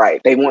human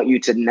right. They want you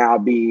to now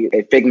be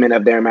a figment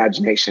of their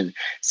imagination.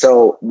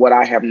 So what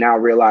I have now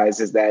realized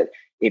is that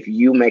if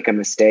you make a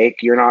mistake,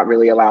 you're not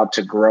really allowed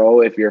to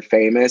grow if you're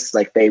famous.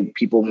 Like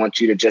people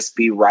want you to just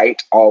be right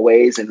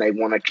always, and they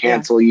want to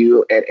cancel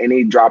you at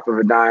any drop of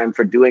a dime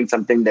for doing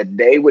something that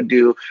they would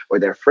do or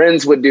their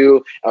friends would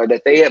do or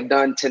that they have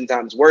done 10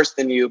 times worse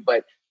than you.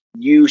 But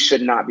you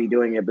should not be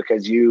doing it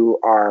because you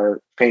are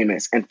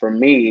famous. And for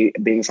me,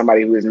 being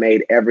somebody who has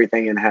made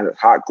everything and had it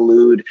hot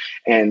glued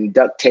and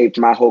duct taped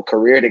my whole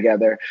career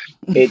together,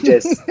 it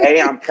just,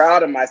 I'm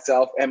proud of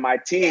myself and my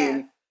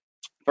team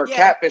for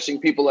catfishing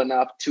people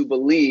enough to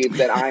believe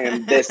that I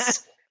am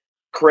this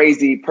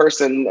crazy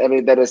person. I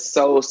mean, that is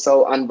so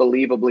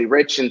unbelievably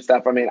rich and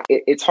stuff. I mean,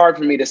 it's hard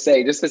for me to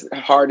say, just as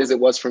hard as it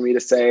was for me to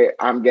say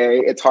I'm gay,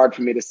 it's hard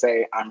for me to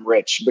say I'm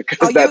rich,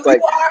 because that's you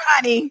are,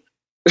 honey.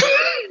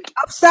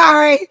 I'm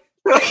sorry.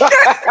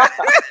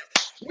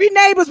 We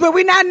neighbors, but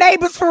we not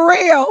neighbors for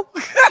real.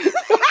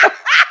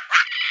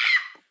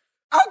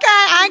 Okay,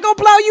 I ain't gonna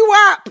blow you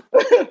up.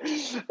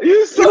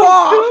 You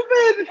so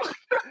stupid.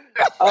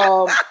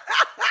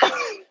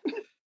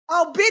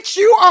 Oh, bitch,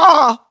 you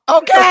are.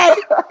 Okay.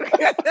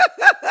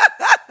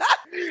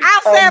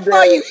 I'll say it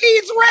for you.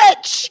 He's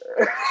rich.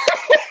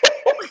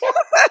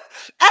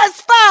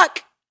 As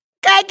fuck.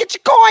 Okay, get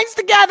your coins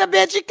together,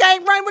 bitch. You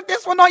can't run with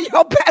this one on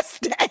your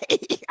best day.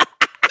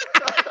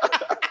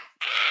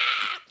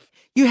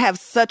 You have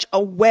such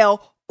a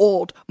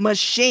well-oiled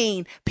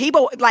machine.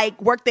 People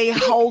work their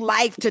whole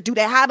life to do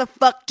that. How the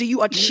fuck do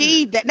you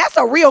achieve that? And that's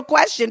a real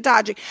question,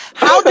 Todrick.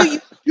 How do you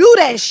do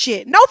that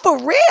shit? No, for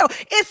real.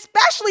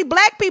 Especially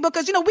black people,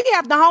 because, we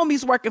have the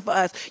homies working for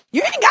us.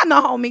 You ain't got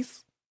no homies.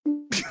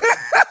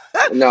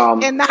 No,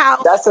 in the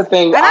house. That's the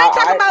thing. And I ain't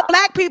talking about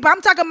black people.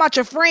 I'm talking about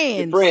your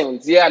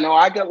friends. Yeah, no,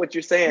 I get what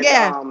you're saying.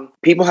 Yeah.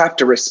 People have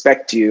to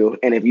respect you.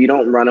 And if you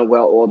don't run a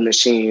well-oiled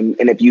machine,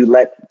 and if you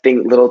let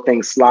little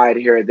things slide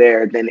here or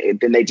there, then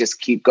they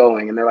just keep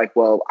going. And they're like,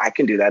 well, I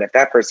can do that if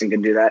that person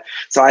can do that.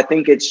 So I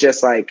think it's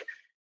just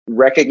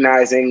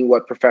recognizing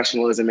what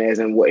professionalism is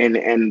and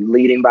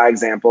leading by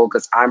example,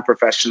 because I'm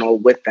professional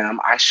with them.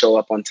 I show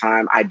up on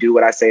time. I do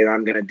what I say that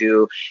I'm going to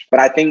do. But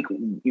I think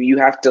you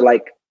have to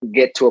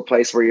get to a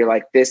place where you're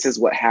like, this is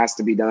what has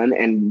to be done.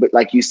 And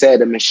like you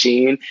said, a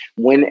machine,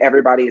 when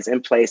everybody is in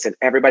place and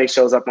everybody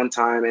shows up on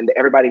time and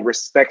everybody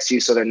respects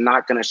you, so they're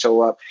not going to show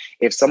up.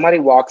 If somebody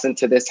walks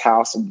into this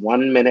house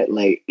 1 minute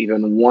late,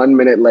 even 1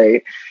 minute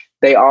late,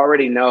 they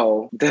already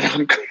know that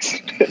I'm crazy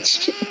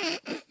bitch.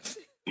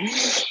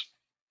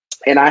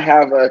 And I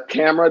have a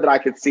camera that I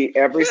could see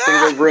every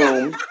single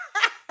room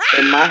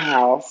in my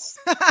house,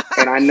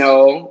 and I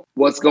know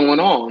what's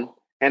going on.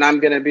 And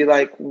I'm going to be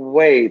like,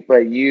 wait,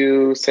 but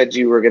you said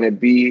you were going to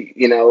be,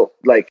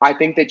 I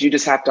think that you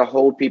just have to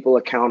hold people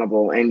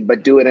accountable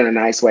but do it in a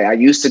nice way. I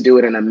used to do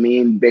it in a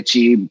mean,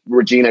 bitchy,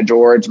 Regina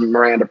George,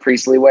 Miranda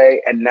Priestley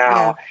way. And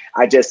now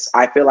I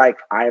feel like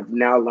I've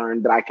now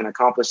learned that I can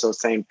accomplish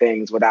those same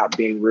things without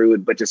being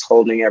rude, but just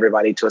holding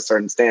everybody to a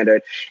certain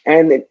standard.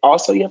 And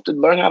also you have to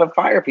learn how to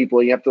fire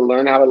people. You have to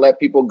learn how to let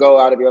people go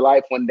out of your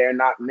life when they're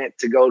not meant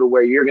to go to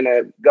where you're going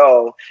to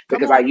go.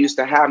 Because I used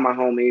to have my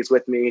homies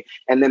with me,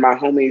 and then my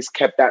homies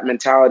kept that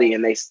mentality,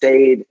 and they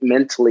stayed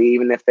mentally,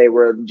 even if they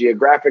were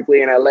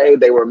geographically in LA,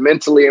 they were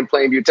mentally in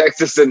Plainview,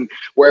 Texas, and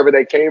wherever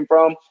they came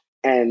from.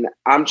 And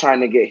I'm trying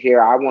to get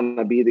here. I want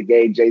to be the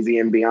gay Jay-Z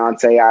and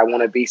Beyonce. I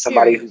want to be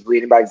somebody who's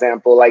leading by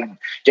example. Like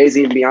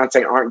Jay-Z and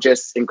Beyonce aren't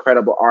just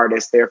incredible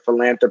artists. They're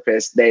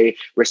philanthropists. They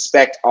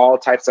respect all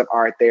types of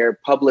art. They're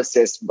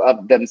publicists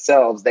of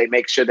themselves. They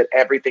make sure that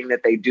everything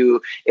that they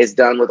do is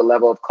done with a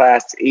level of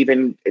class,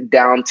 even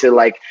down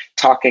to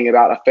talking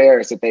about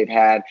affairs that they've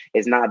had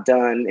is not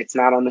done. It's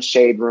not on the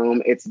shade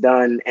room. It's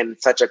done in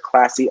such a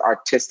classy,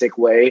 artistic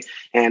way.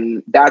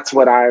 And that's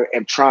what I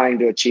am trying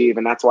to achieve.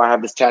 And that's why I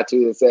have this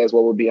tattoo that says,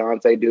 what would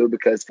Beyonce do?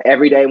 Because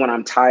every day when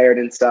I'm tired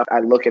and stuff, I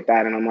look at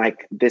that and I'm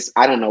like,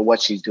 I don't know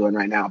what she's doing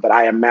right now, but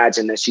I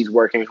imagine that she's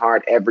working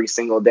hard every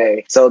single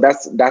day. So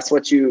that's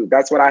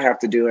what I have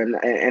to do.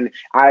 And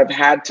I've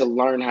had to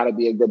learn how to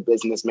be a good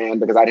businessman,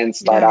 because I didn't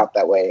start out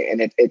that way.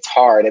 And it's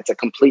hard. It's a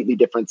completely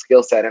different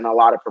skill set. And a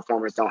lot of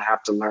performers don't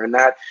have to learn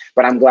that,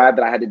 but I'm glad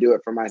that I had to do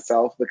it for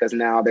myself, because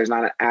now there's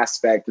not an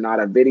aspect, not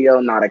a video,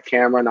 not a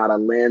camera, not a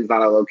lens,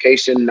 not a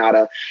location, not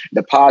a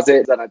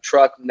deposit, not a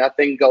truck.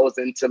 Nothing goes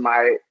into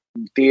my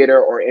theater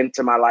or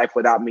into my life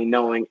without me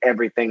knowing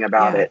everything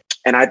about it.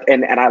 And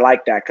I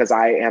like that, because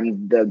I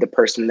am the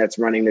person that's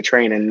running the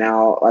train. And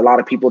now a lot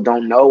of people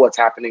don't know what's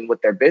happening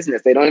with their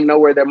business. They don't even know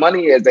where their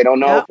money is. They don't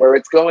know where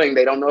it's going.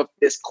 They don't know if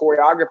this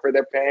choreographer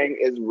they're paying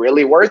is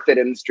really worth it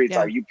in the streets.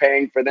 Are you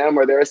paying for them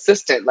or their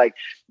assistant?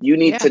 You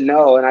need to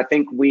know. And I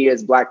think we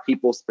as Black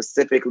people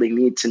specifically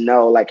need to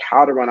know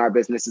how to run our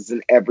businesses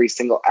in every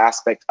single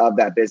aspect of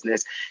that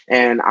business.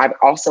 And I've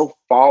also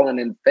fallen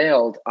and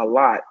failed a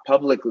lot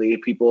publicly.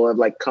 People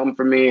have come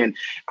for me, and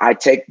I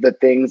take the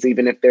things,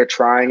 even if they're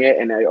trying it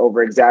and they're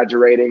over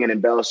exaggerating and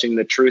embellishing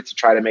the truth to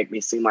try to make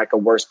me seem like a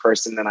worse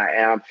person than I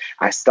am.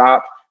 I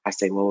stop. I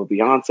say, what would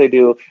Beyonce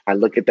do? I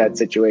look at that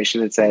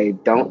situation and say,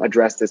 don't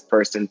address this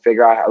person.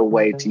 Figure out a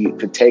way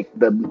to take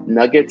the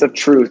nuggets of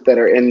truth that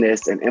are in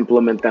this and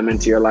implement them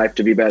into your life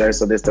to be better,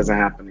 so this doesn't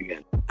happen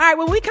again. All right,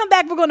 when we come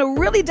back, we're going to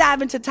really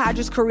dive into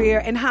Todrick's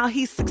career and how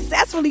he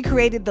successfully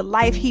created the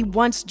life he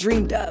once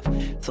dreamed of.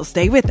 So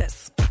stay with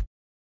us.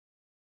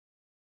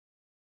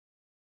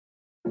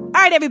 All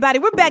right, everybody,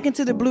 we're back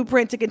into the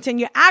Blueprint to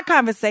continue our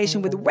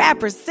conversation with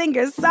rapper,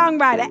 singer,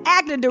 songwriter,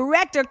 actor,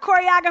 director,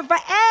 choreographer,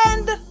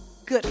 and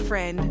good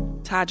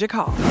friend, Todrick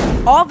Hall.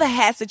 All the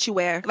hats that you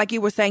wear, like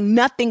you were saying,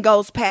 nothing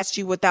goes past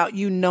you without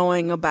you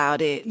knowing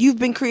about it. You've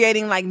been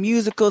creating like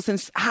musicals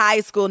since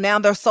high school. Now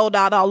they're sold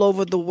out all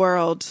over the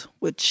world,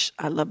 which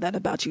I love that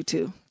about you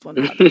too. It's one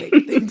of my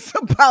favorite things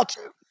about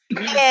you.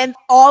 And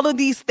all of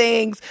these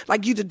things,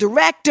 like you the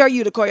director,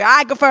 you the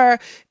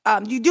choreographer,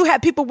 you do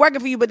have people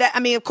working for you, but that, I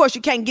mean, of course you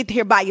can't get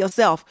here by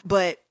yourself,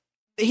 but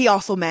he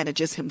also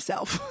manages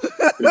himself.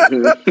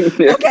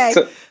 Okay.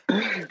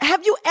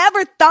 Have you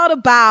ever thought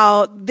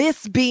about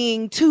this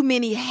being too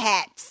many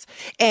hats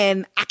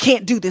and I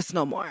can't do this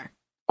no more?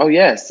 Oh,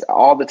 yes,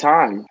 all the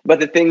time. But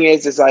the thing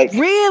is like...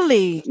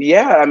 Really?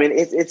 Yeah, I mean,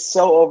 it's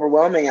so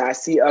overwhelming. And I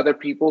see other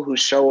people who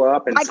show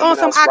up and like someone on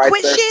some else I writes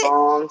quit their shit?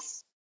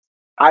 songs.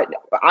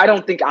 I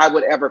don't think I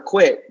would ever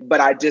quit,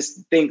 but I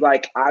just think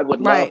like I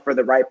would love for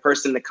the right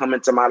person to come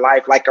into my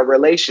life, like a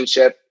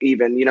relationship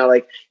even, you know,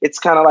 like it's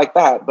kind of like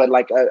that, but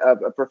like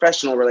a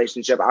professional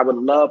relationship. I would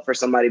love for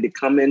somebody to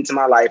come into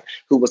my life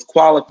who was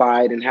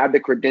qualified and had the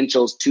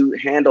credentials to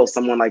handle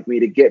someone like me,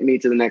 to get me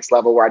to the next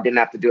level where I didn't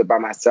have to do it by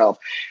myself.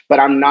 But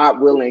I'm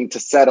not willing to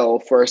settle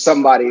for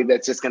somebody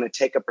that's just going to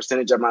take a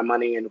percentage of my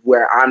money and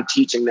where I'm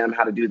teaching them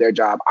how to do their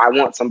job. I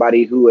want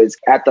somebody who is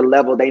at the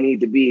level they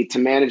need to be to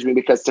manage me,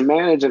 because to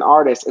manage an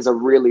artist is a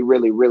really,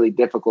 really, really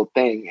difficult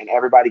thing, and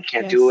everybody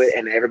can't do it,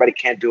 and everybody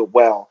can't do it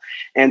well.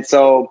 And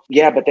so,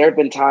 yeah, but there have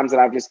been times that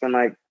I've just been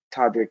like,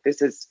 Todrick,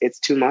 it's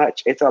too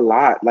much. It's a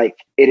lot. Like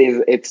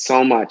it's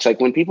so much. Like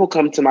when people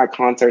come to my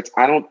concerts,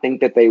 I don't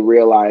think that they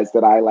realize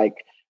that I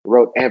like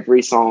wrote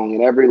every song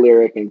and every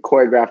lyric and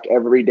choreographed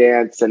every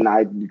dance, and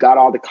I got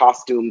all the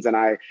costumes and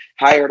I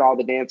hired all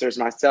the dancers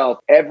myself.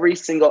 Every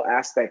single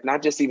aspect,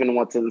 not just even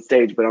what's on the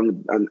stage, but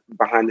on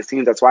behind the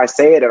scenes. That's why I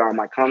say it at all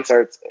my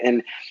concerts.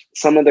 And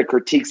some of the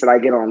critiques that I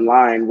get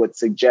online would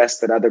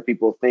suggest that other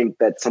people think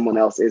that someone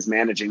else is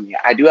managing me.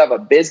 I do have a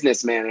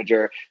business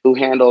manager who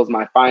handles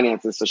my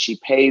finances, so she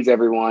pays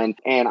everyone,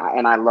 and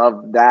I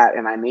love that,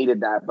 and I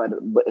needed that. But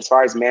as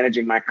far as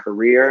managing my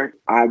career,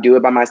 I do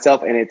it by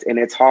myself, and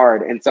it's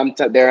hard. And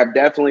sometimes there have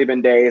definitely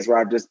been days where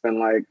I've just been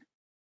like,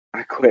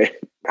 I quit.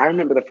 I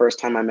remember the first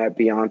time I met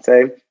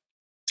Beyonce,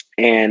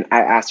 and I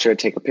asked her to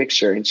take a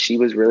picture, and she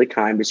was really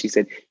kind, but she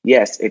said,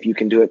 yes, if you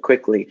can do it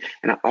quickly.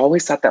 And I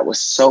always thought that was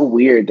so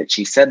weird that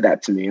she said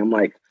that to me. I'm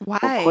like, why?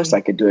 Of course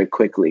I could do it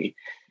quickly.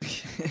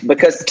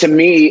 Because to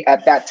me,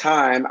 at that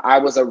time, I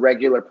was a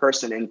regular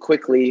person, and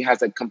quickly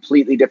has a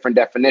completely different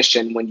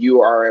definition when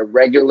you are a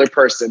regular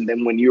person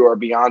than when you are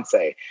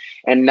Beyonce.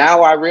 And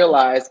now I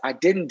realize I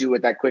didn't do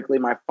it that quickly.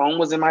 My phone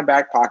was in my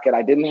back pocket.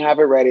 I didn't have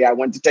it ready. I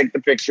went to take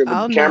the picture.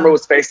 The camera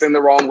was facing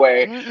the wrong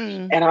way.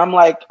 And I'm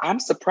like,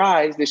 I'm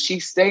surprised that she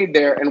stayed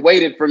there and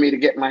waited for me to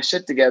get my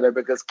shit together,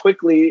 because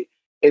quickly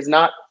is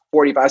not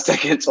 45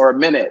 seconds or a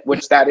minute,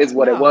 which that is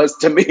what it was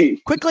to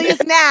me. Quickly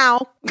is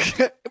now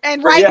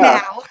and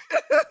now.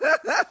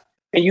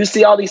 And you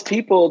see all these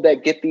people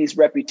that get these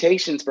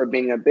reputations for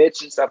being a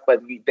bitch and stuff,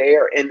 but they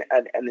are in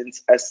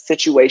a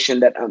situation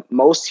that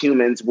most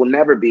humans will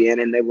never be in,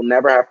 and they will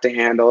never have to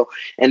handle.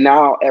 And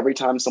now every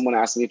time someone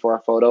asks me for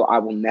a photo, I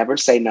will never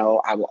say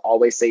no. I will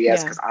always say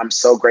yes, because I'm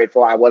so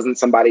grateful. I wasn't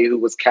somebody who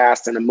was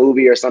cast in a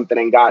movie or something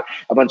and got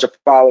a bunch of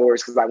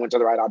followers because I went to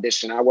the right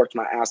audition. I worked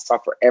my ass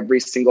off for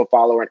every single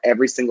follower and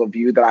every single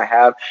view that I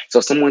have. So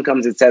if someone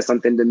comes and says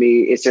something to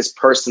me, it's just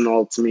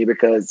personal to me,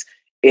 because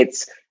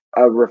it's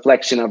a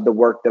reflection of the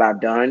work that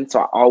I've done. So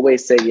I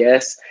always say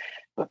yes,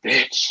 but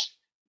bitch,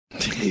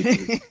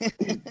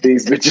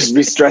 these bitches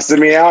be stressing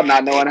me out,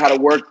 not knowing how to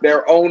work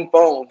their own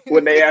phone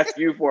when they ask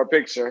you for a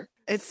picture.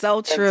 It's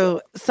so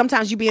true.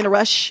 Sometimes you be in a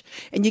rush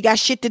and you got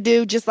shit to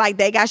do, just like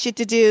they got shit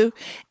to do.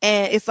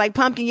 And it's like,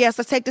 Pumpkin, yes,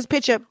 let's take this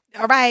picture.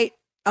 All right.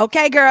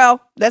 Okay,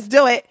 girl, let's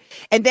do it.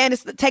 And then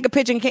it's take a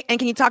picture and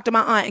can you talk to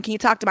my aunt? And can you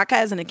talk to my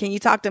cousin? And can you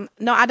talk to...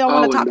 No, I don't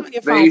want to talk on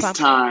your phone.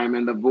 FaceTime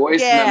and the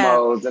voice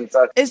memos and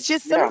stuff. It's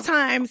just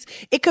sometimes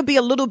it could be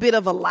a little bit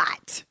of a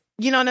lot.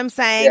 You know what I'm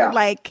saying? Yeah.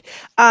 Like,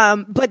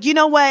 but you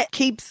know what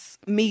keeps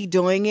me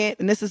doing it?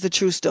 And this is a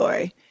true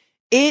story.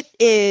 It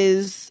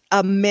is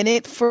a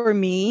minute for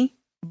me,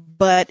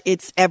 but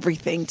it's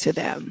everything to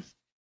them.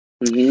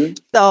 Mm-hmm.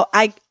 So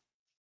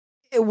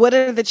what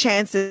are the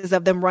chances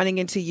of them running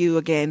into you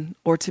again,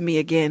 or to me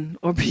again,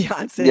 or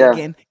Beyonce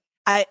again?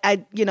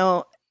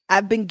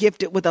 I've been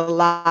gifted with a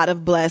lot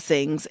of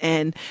blessings,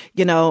 and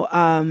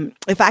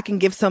if I can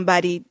give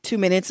somebody 2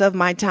 minutes of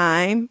my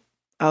time,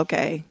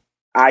 okay.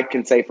 I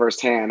can say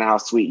firsthand how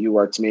sweet you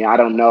were to me. I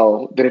don't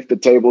know that if the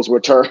tables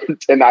were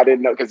turned and I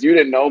didn't know, because you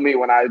didn't know me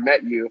when I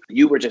met you,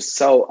 you were just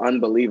so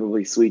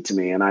unbelievably sweet to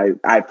me. And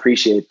I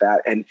appreciate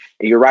that. And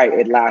you're right.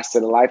 It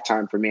lasted a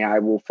lifetime for me. I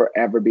will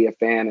forever be a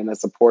fan and a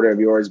supporter of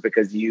yours,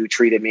 because you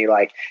treated me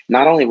like,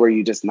 not only were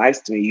you just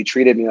nice to me, you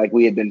treated me like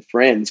we had been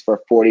friends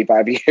for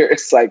 45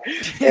 years.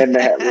 And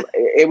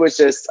it was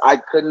just, I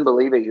couldn't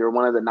believe it. You're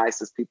one of the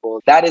nicest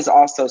people. That is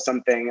also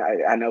something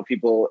I know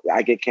people,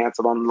 I get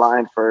canceled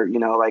online for,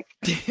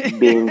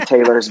 being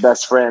Taylor's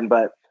best friend,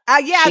 but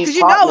because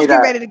you know I was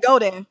getting ready to go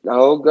there.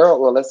 Oh, girl,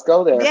 well, let's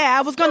go there. Yeah,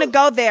 I was going to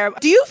go there.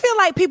 Do you feel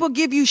like people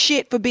give you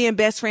shit for being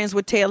best friends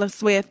with Taylor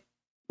Swift?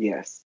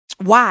 Yes.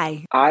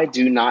 Why? I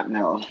do not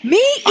know.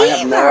 Me I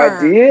have no either. idea. I have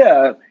no either.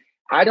 idea.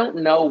 I don't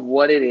know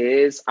what it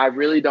is. I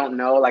really don't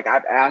know. Like,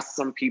 I've asked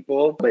some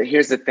people, but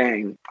here's the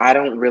thing. I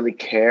don't really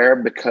care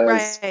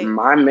because Right.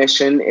 my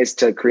mission is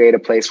to create a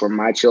place where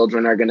my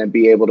children are going to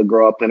be able to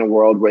grow up in a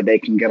world where they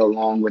can get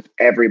along with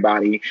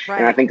everybody. Right.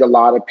 And I think a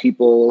lot of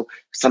people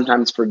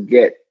sometimes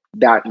forget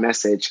that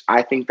message.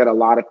 I think that a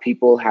lot of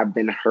people have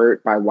been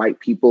hurt by white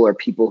people or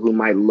people who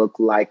might look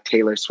like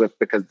Taylor Swift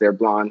because they're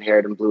blonde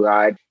haired and blue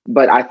eyed.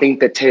 But I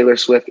think that Taylor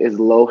Swift is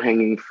low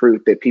hanging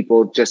fruit, that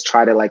people just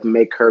try to like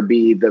make her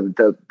be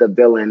the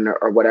villain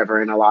or whatever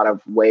in a lot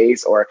of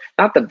ways, or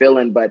not the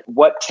villain, but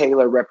what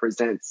Taylor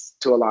represents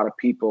to a lot of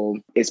people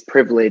is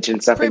privilege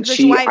and stuff.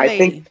 Privileged And white I lady.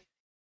 think,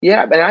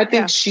 yeah, but I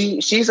think Yeah.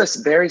 she's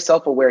a very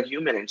self-aware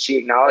human and she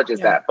acknowledges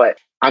Yeah. that. But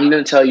I'm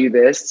going to tell you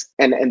this,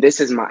 and this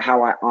is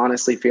how I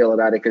honestly feel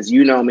about it, because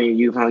you know me,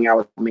 you've hung out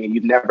with me,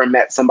 you've never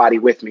met somebody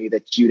with me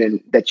that you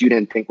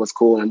didn't think was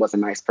cool and was a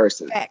nice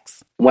person.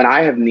 Facts. When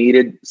I have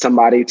needed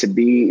somebody to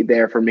be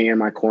there for me in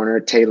my corner,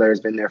 Taylor has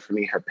been there for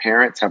me. Her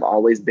parents have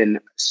always been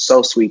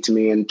so sweet to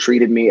me and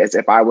treated me as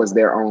if I was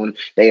their own.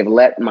 They have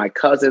let my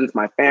cousins,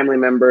 my family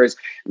members,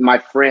 my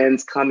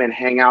friends come and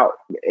hang out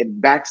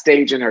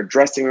backstage in her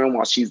dressing room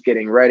while she's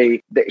getting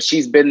ready.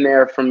 She's been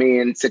there for me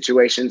in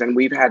situations, and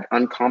we've had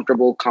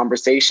uncomfortable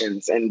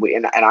conversations. And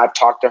I've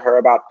talked to her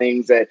about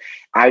things that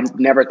I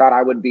never thought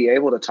I would be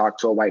able to talk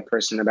to a white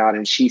person about.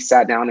 And she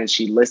sat down and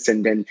she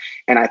listened. And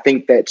I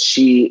think that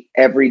she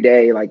every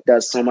day like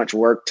does so much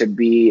work to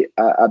be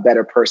a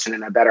better person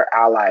and a better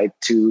ally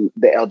to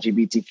the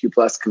LGBTQ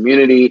plus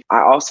community.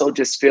 I also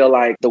just feel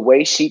like the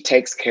way she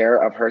takes care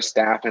of her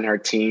staff and her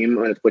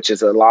team, which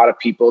is a lot of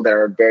people that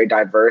are very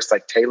diverse,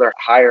 like Taylor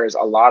hires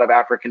a lot of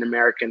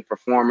African-American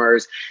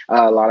performers,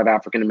 a lot of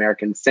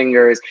African-American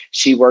singers.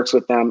 She works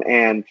with them.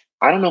 And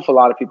I don't know if a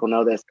lot of people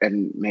know this,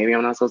 and maybe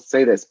I'm not supposed to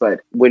say this,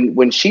 but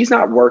when she's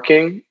not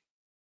working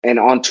and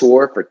on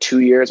tour for 2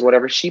 years,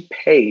 whatever, she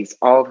pays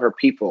all of her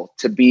people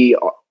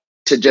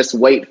to just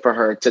wait for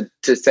her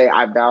to say,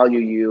 I value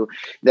you,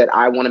 that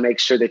I want to make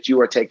sure that you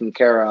are taken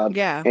care of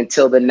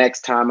until the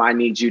next time I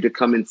need you to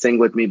come and sing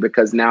with me,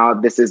 because now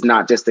this is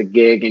not just a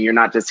gig and you're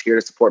not just here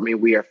to support me.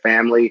 We are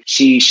family.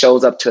 She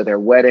shows up to their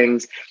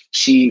weddings.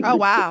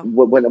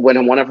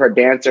 When one of her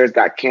dancers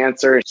got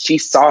cancer, she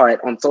saw it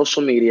on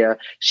social media.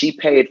 She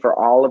paid for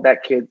all of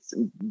that kid's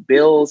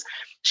bills.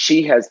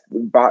 She has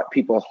bought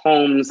people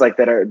homes like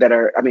that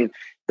are, I mean,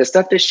 the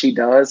stuff that she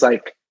does,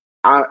 like,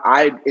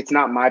 it's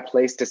not my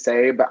place to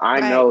say, but I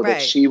know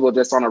that she will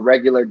just on a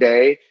regular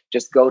day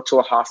just go to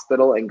a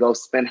hospital and go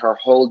spend her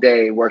whole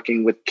day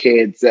working with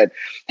kids that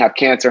have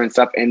cancer and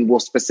stuff, and will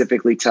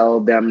specifically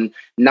tell them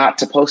not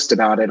to post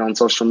about it on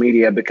social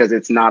media because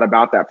it's not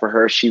about that for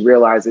her. She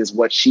realizes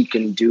what she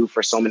can do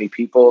for so many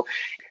people.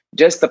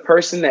 Just the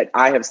person that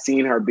I have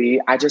seen her be,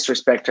 I just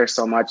respect her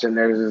so much. And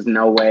there's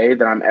no way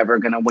that I'm ever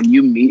gonna, when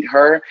you meet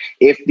her,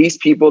 if these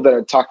people that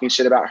are talking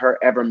shit about her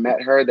ever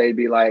met her, they'd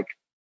be like,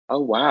 oh,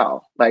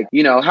 wow. Like,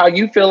 you know, how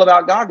you feel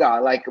about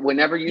Gaga. Like,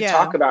 whenever you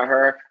talk about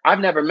her, I've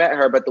never met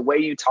her, but the way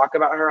you talk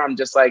about her, I'm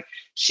just like,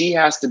 she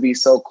has to be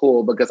so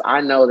cool, because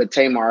I know that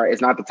Tamar is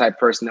not the type of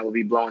person that will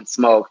be blowing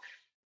smoke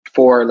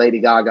for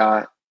Lady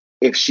Gaga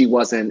if she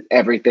wasn't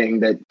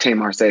everything that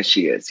Tamar says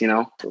she is, you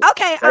know?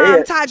 Okay,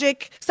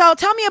 Todrick. So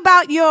tell me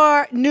about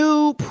your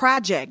new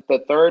project.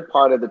 The third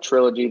part of the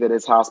trilogy that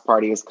is House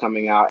Party is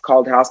coming out,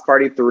 called House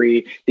Party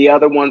 3. The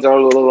other ones are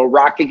a little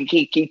rocky,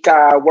 kiki,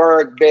 tie,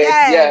 work, big,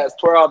 yes,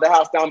 twirl the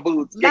house down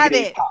boots. Love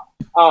it.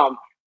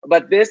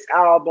 But this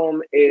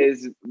album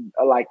is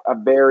like a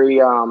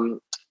very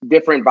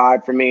different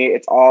vibe for me.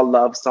 It's all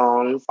love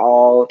songs.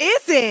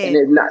 Is it? And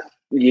it's not.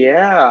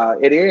 Yeah,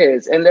 it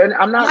is. And then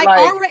I'm not like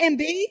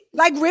R&B,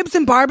 like ribs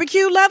and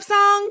barbecue love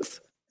songs.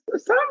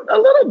 A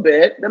little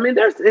bit. I mean,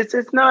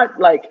 it's not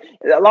like,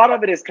 a lot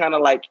of it is kind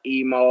of like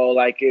emo,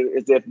 like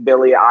as if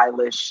Billie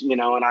Eilish, you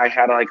know, and I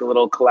had like a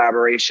little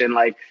collaboration.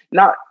 Like,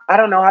 not, I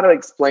don't know how to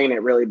explain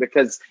it really,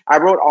 because I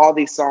wrote all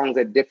these songs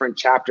at different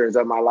chapters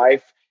of my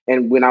life.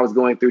 And when I was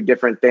going through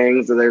different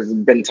things, there's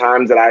been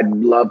times that I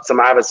loved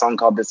I have a song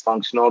called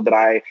Dysfunctional that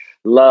I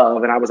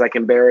love. And I was like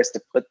embarrassed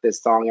to put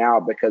this song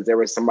out because there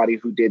was somebody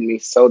who did me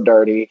so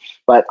dirty,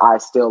 but I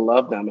still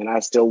love them and I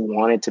still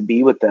wanted to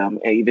be with them.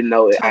 And even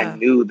though I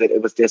knew that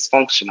it was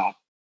dysfunctional.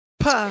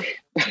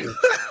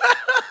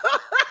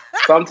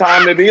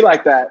 Sometimes it be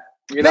like that,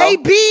 you know?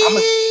 Baby!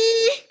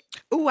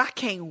 Ooh, I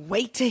can't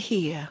wait to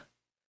hear.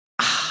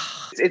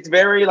 It's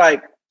very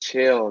like,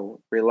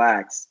 chill,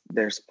 relax.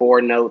 There's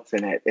 4 notes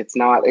in it. It's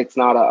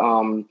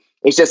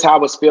just how I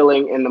was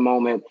feeling in the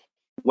moment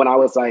when I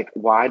was like,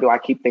 why do I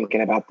keep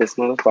thinking about this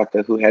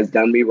motherfucker who has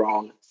done me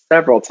wrong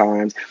several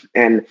times?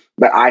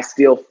 But I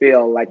still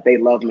feel like they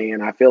love me.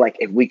 And I feel like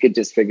if we could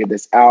just figure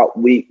this out,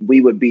 we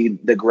would be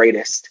the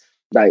greatest.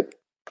 Like,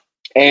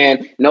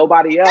 and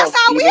nobody else.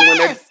 That's how we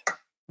is.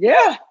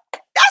 Yeah.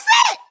 That's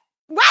it.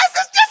 Why is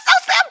this just so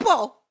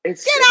simple?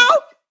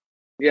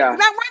 Yeah. Now run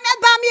that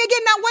by me again.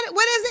 Now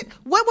what is it?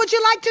 What would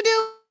you like to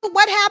do?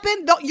 What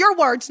happened? Your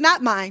words,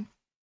 not mine.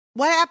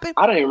 What happened?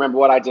 I don't even remember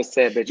what I just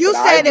said, bitch. You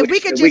said if we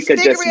could just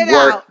figure it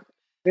out.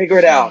 Figure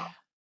it out.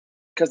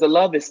 Because the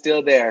love is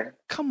still there.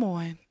 Come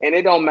on. And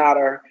it don't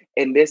matter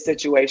in this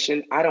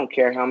situation. I don't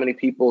care how many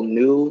people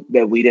knew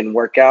that we didn't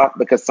work out,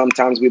 because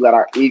sometimes we let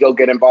our ego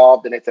get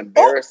involved, and it's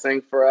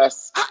embarrassing for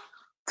us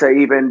to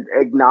even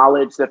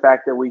acknowledge the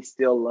fact that we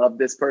still love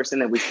this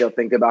person and we still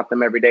think about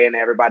them every day, and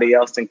everybody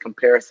else in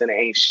comparison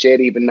ain't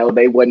shit, even though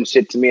they wasn't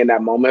shit to me in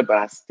that moment, but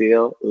I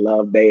still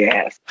love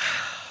their ass.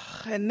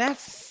 And let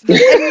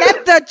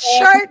the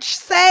church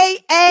say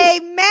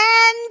amen.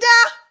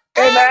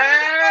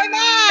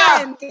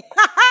 Amen.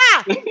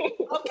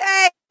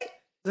 Okay.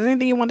 Is there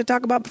anything you want to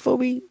talk about before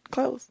we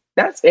close?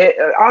 That's it.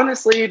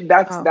 Honestly,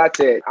 that's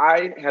it.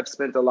 I have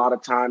spent a lot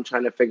of time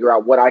trying to figure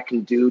out what I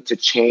can do to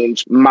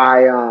change my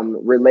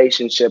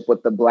relationship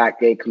with the Black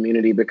gay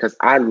community, because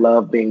I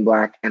love being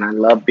Black and I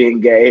love being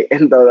gay.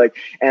 And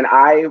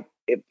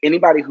if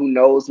anybody who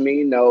knows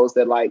me knows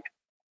that, like,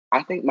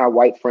 I think my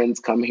white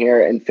friends come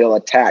here and feel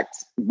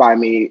attacked by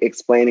me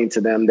explaining to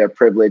them their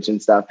privilege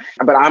and stuff.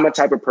 But I'm a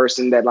type of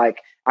person that,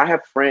 like, I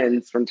have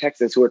friends from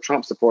Texas who are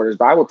Trump supporters,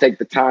 but I will take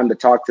the time to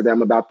talk to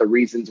them about the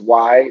reasons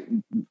why,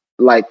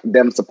 like,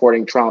 them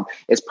supporting Trump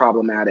is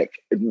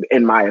problematic,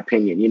 in my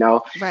opinion, you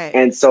know? Right.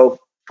 And so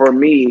for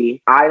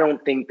me, I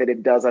don't think that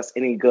it does us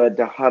any good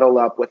to huddle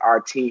up with our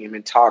team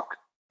and talk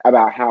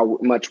about how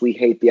much we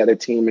hate the other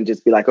team and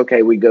just be like,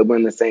 okay, we good, we're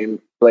in the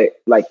same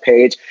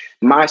page.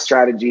 My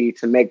strategy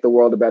to make the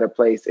world a better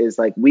place is,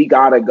 like, we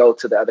gotta go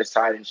to the other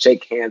side and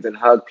shake hands and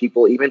hug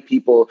people, even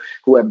people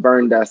who have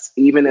burned us,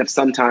 even if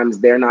sometimes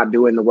they're not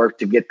doing the work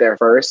to get there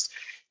first.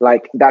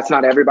 Like, that's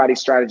not everybody's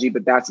strategy,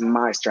 but that's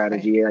my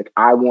strategy. Like,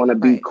 I want to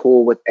be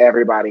cool with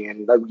everybody.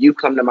 And, like, you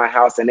come to my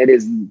house and it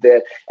is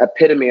the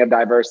epitome of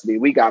diversity.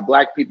 We got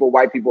Black people,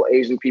 white people,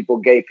 Asian people,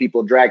 gay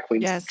people, drag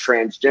queens,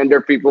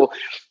 transgender people.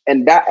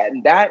 And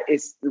that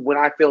is when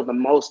I feel the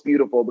most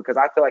beautiful, because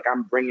I feel like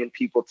I'm bringing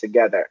people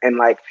together. And,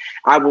 like,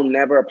 I will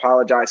never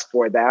apologize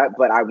for that,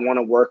 but I want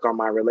to work on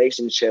my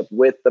relationship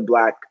with the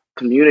Black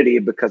community,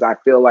 because I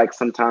feel like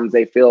sometimes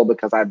they feel,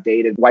 because I've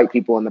dated white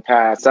people in the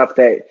past, stuff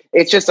that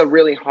it's just a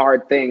really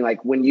hard thing.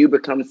 Like, when you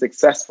become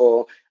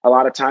successful, a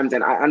lot of times,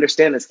 and I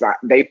understand this,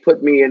 they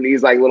put me in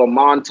these, like, little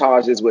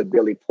montages with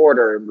Billy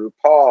Porter and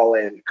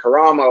RuPaul and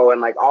Karamo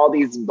and, like, all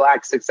these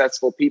Black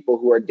successful people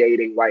who are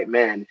dating white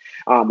men,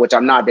 which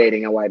I'm not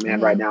dating a white man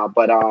right now,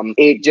 but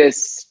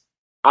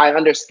I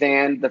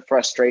understand the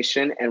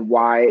frustration and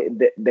why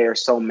they're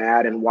so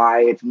mad, and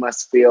why it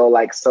must feel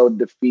like so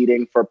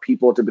defeating for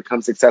people to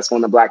become successful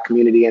in the Black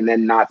community and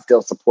then not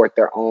still support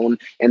their own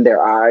in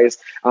their eyes.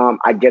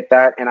 I get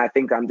that. And I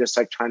think I'm just,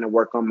 like, trying to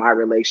work on my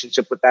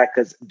relationship with that,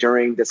 because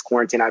during this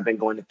quarantine, I've been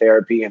going to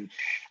therapy. And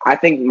I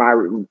think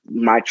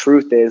my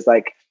truth is,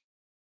 like,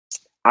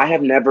 I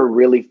have never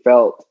really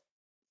felt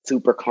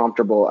super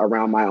comfortable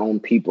around my own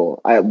people.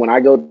 When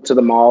I go to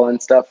the mall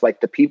and stuff, like,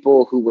 the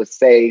people who would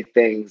say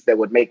things that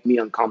would make me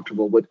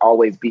uncomfortable would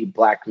always be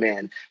Black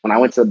men. When I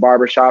went to the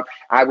barbershop,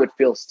 I would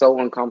feel so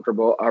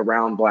uncomfortable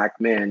around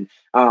Black men.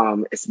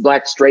 It's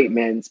Black straight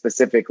men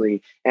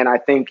specifically. And I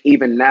think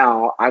even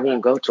now, I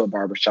won't go to a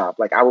barbershop.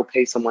 Like, I will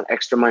pay someone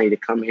extra money to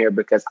come here,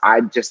 because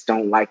I just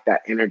don't like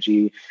that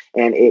energy.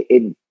 And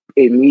it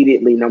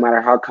immediately, no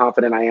matter how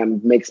confident I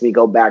am, makes me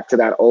go back to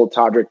that old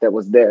Todrick that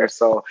was there.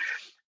 So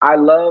I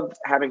love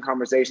having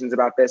conversations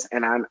about this,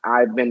 and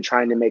I've been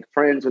trying to make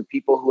friends with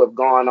people who have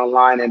gone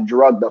online and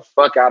drugged the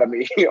fuck out of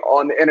me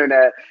on the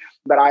internet,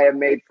 but I have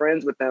made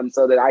friends with them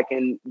so that I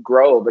can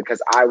grow,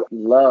 because I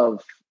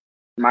love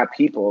my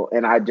people,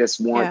 and I just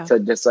want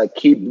to just, like,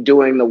 keep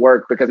doing the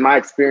work, because my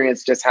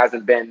experience just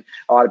hasn't been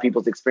a lot of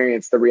people's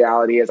experience. The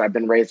reality is, I've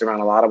been raised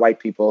around a lot of white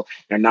people.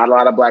 There are not a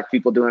lot of Black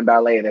people doing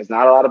ballet. There's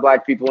not a lot of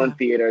Black people in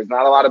theater. There's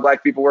not a lot of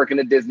Black people working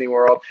at Disney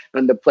World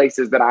and the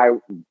places that I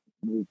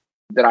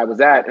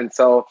was at. And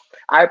so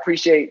I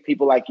appreciate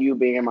people like you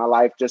being in my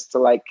life, just to,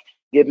 like,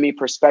 give me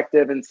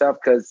perspective and stuff.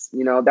 Cause,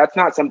 you know, that's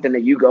not something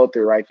that you go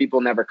through, right?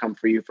 People never come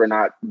for you for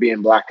not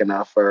being Black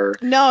enough, or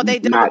no, they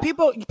don't.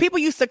 People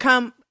used to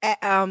come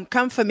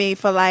for me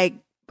for, like,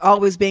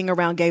 always being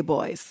around gay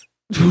boys,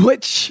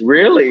 which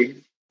really,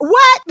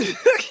 what?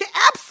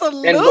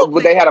 Absolutely.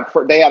 And they had a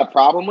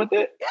problem with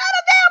it. They had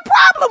a damn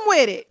problem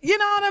with it. You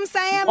know what I'm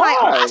saying? Why?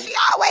 Like, why she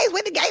always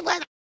with the gay boys?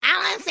 I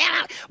don't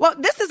understand. Well,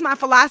 this is my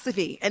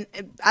philosophy. And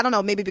I don't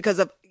know, maybe because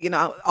of, you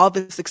know, all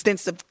this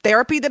extensive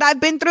therapy that I've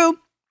been through.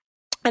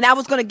 And I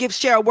was going to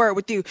share a word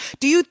with you.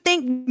 Do you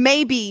think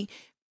maybe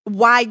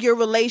why your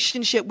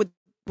relationship with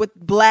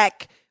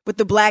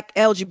the Black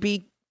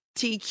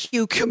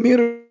LGBTQ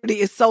community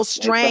is so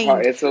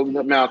strained? It's a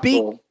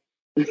mouthful.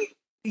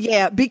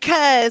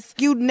 Because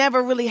you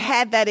never really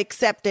had that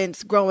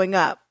acceptance growing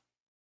up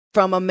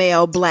from a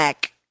male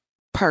Black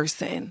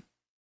person.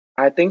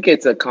 I think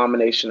it's a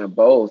combination of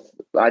both.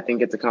 But I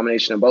think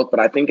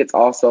it's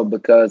also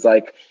because,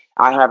 like,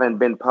 I haven't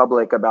been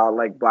public about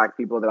like Black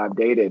people that I've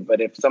dated,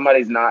 but if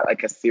somebody's not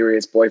like a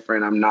serious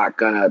boyfriend, I'm not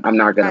gonna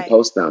right.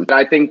 post them. But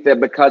I think that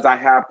because I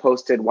have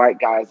posted white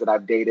guys that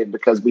I've dated,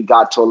 because we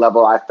got to a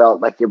level I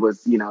felt like it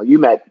was, you know, you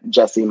met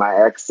Jesse, my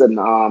ex, and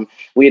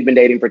we had been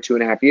dating for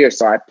 2.5 years.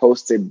 So I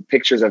posted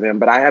pictures of him,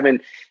 but I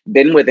haven't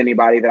been with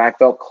anybody that I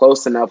felt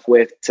close enough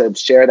with to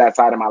share that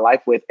side of my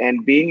life with.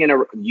 And being in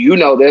a, you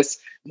know this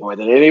more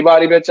than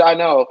anybody, bitch, I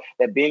know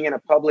that being in a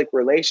public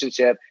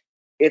relationship,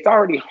 it's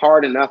already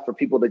hard enough for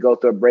people to go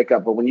through a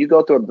breakup. But when you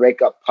go through a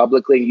breakup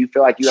publicly, you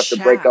feel like you have to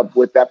break up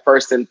with that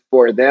person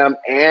for them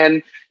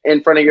and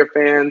in front of your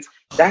fans,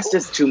 that's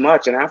just too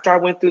much. And after I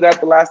went through that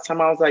the last time,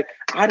 I was like,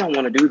 I don't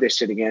want to do this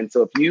shit again.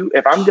 So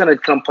if I'm going to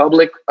come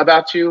public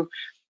about you,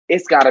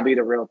 it's got to be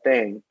the real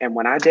thing. And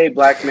when I date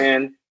Black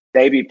men,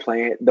 they be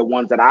playing, the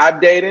ones that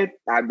I've dated,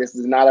 this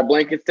is not a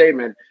blanket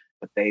statement,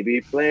 but they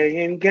be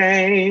playing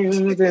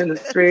games in the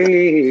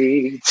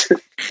streets.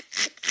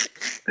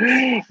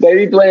 They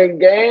be playing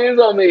games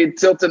on me,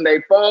 tilting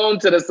their phone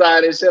to the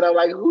side and shit. I'm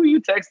like, who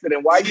you texting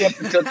and why you have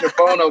to tilt your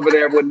phone over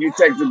there when you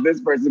texted this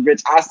person,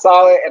 bitch? I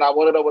saw it and I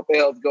want to know what the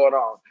hell's going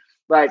on.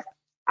 Like,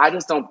 I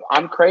just don't,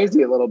 I'm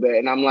crazy a little bit.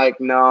 And I'm like,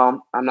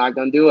 no, I'm not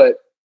going to do it.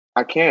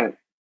 I can't.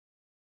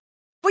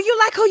 Well, you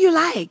like who you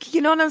like,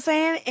 you know what I'm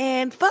saying?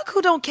 And fuck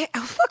who don't care,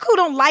 fuck who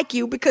don't like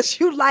you because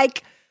you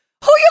like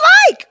who you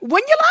like,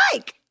 when you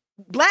like.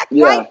 Black,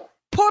 white,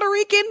 Puerto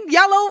Rican,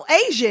 yellow,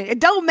 Asian. It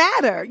don't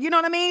matter. You know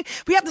what I mean?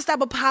 We have to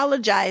stop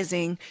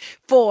apologizing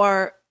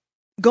for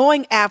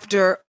going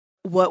after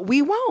what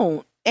we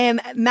want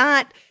and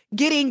not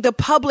getting the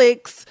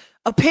public's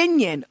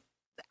opinion.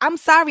 I'm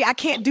sorry, I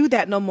can't do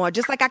that no more.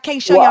 Just like I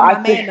can't show y'all my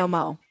man no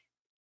more.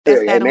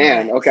 That's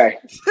man. Okay.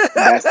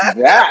 That's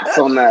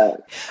on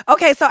that.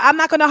 Okay, so I'm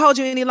not going to hold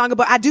you any longer,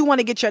 but I do want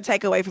to get your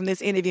takeaway from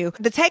this interview.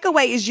 The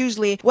takeaway is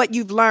usually what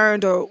you've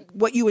learned or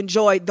what you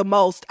enjoyed the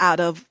most out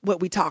of what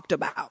we talked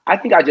about. I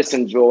think I just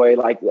enjoy,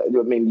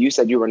 you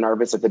said you were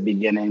nervous at the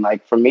beginning.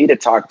 Like, for me to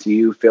talk to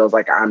you feels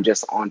like I'm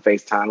just on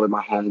FaceTime with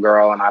my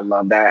homegirl, and I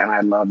love that. And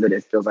I love that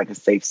it feels like a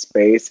safe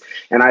space.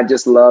 And I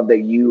just love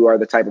that you are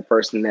the type of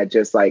person that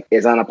just like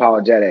is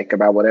unapologetic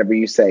about whatever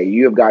you say.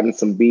 You have gotten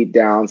some beat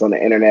downs on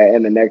the internet,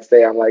 and the next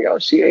day I'm like, oh,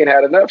 she ain't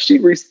had enough. She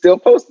still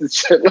posted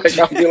shit. Like,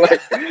 I'll be like,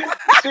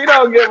 she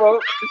don't give a,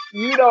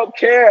 you don't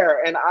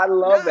care. And I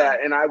love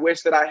that. And I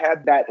wish that I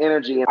had that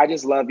energy. I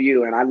just love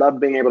you. And I love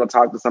being able to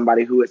talk to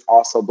somebody who is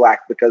also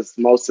Black, because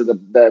most of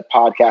the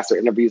podcasts or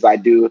interviews I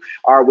do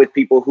are with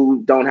people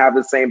who don't have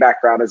the same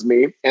background as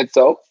me. And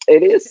so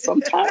it is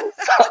sometimes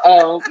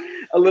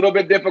a little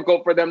bit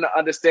difficult for them to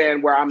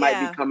understand where I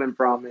might be coming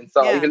from. And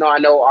so even though I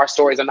know our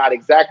stories are not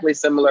exactly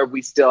similar,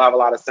 we still have a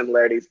lot of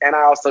similarities. And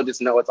I also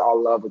just know it's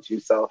all love with you.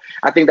 So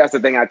I think that's the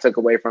thing I took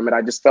away from it.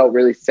 I just felt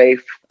really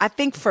safe. I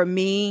think for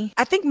me,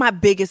 I think my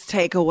biggest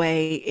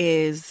takeaway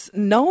is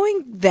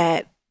knowing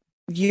that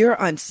you're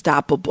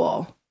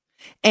unstoppable.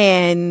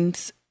 And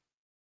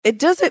it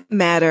doesn't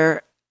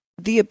matter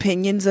the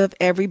opinions of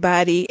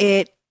everybody.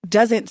 It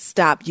doesn't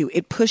stop you.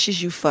 It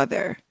pushes you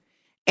further.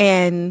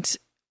 And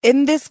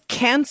in this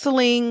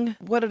canceling,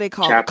 what do they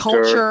call it?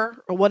 Culture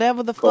or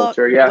whatever the fuck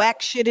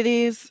whack shit it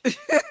is.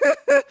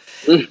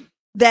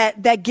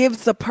 That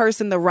gives a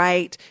person the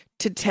right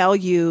to tell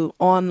you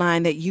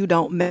online that you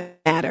don't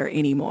matter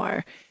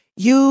anymore.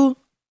 You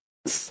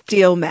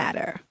still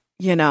matter,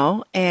 you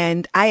know?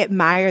 And I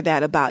admire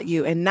that about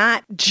you. And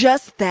not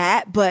just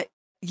that, but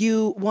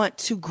you want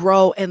to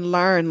grow and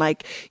learn,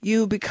 like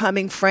you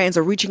becoming friends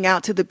or reaching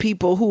out to the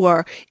people who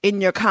are in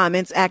your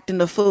comments acting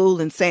the fool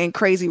and saying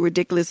crazy,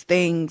 ridiculous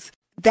things.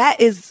 That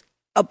is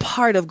a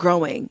part of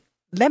growing.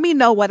 Let me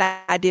know what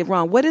I did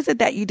wrong. What is it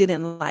that you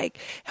didn't like?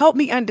 Help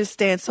me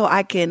understand so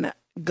I can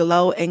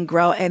glow and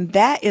grow. And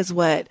that is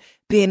what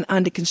being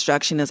under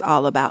construction is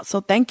all about.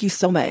 So thank you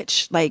so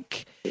much.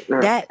 Like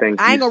that, I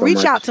ain't gonna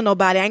reach out to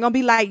nobody. I ain't gonna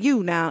be like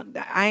you now.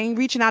 I ain't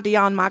reaching out to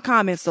y'all in my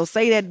comments. So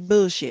say that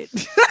bullshit.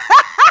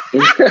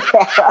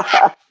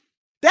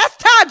 That's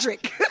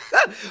Todrick.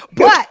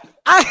 But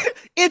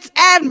it's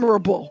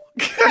admirable.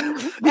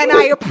 And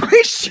I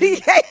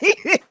appreciate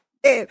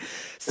it.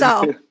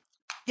 So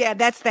yeah,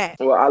 that's that.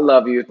 Well, I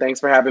love you. Thanks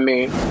for having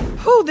me.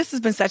 Whew, this has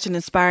been such an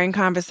inspiring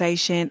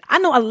conversation. I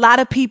know a lot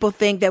of people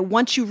think that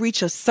once you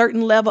reach a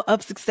certain level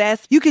of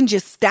success, you can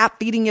just stop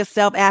feeding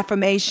yourself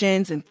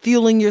affirmations and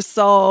fueling your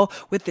soul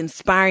with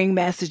inspiring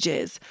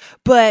messages.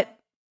 But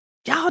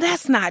y'all,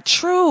 that's not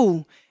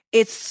true.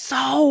 It's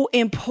so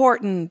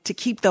important to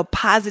keep the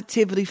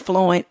positivity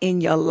flowing in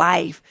your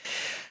life.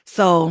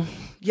 So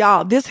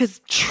y'all, this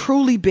has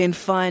truly been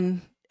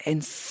fun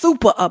and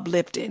super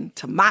uplifting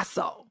to my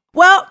soul.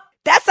 Well,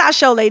 that's our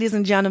show, ladies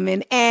and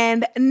gentlemen.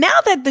 And now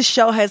that the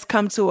show has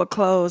come to a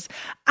close,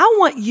 I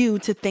want you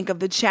to think of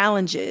the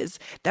challenges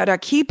that are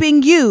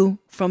keeping you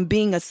from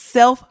being a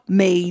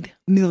self-made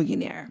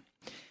millionaire.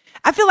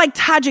 I feel like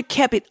Todrick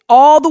kept it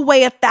all the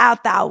way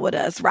 1,000 with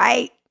us,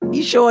 right?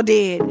 He sure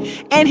did.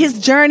 And his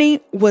journey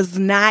was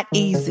not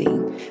easy.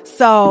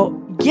 So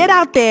get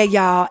out there,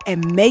 y'all,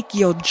 and make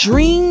your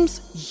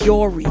dreams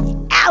your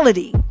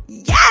reality.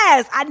 Yeah.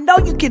 Yes, I know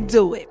you can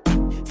do it.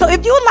 So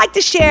if you would like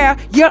to share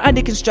your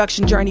under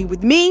construction journey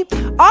with me,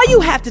 all you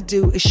have to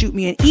do is shoot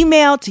me an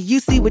email to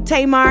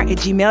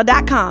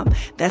ucwithtamar@gmail.com.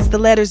 That's the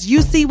letters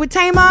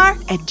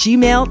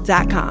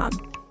ucwithtamar@gmail.com.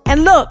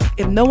 And look,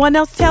 if no one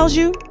else tells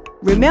you,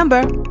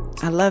 remember,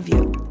 I love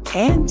you.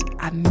 And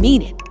I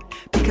mean it,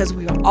 because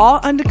we are all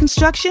under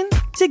construction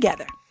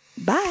together.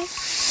 Bye.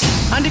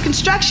 Under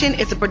Construction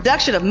is a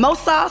production of Mo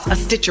Sauce, a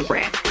Stitcher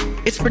brand.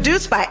 It's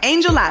produced by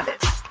Angel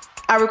Lavitz.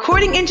 Our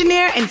recording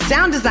engineer and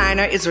sound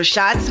designer is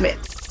Rashad Smith.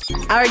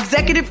 Our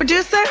executive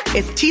producer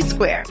is T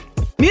Square.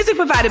 Music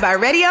provided by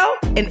Radio,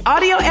 an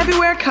Audio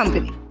Everywhere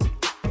company.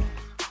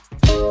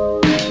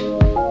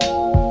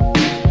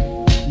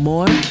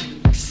 More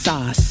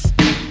sauce.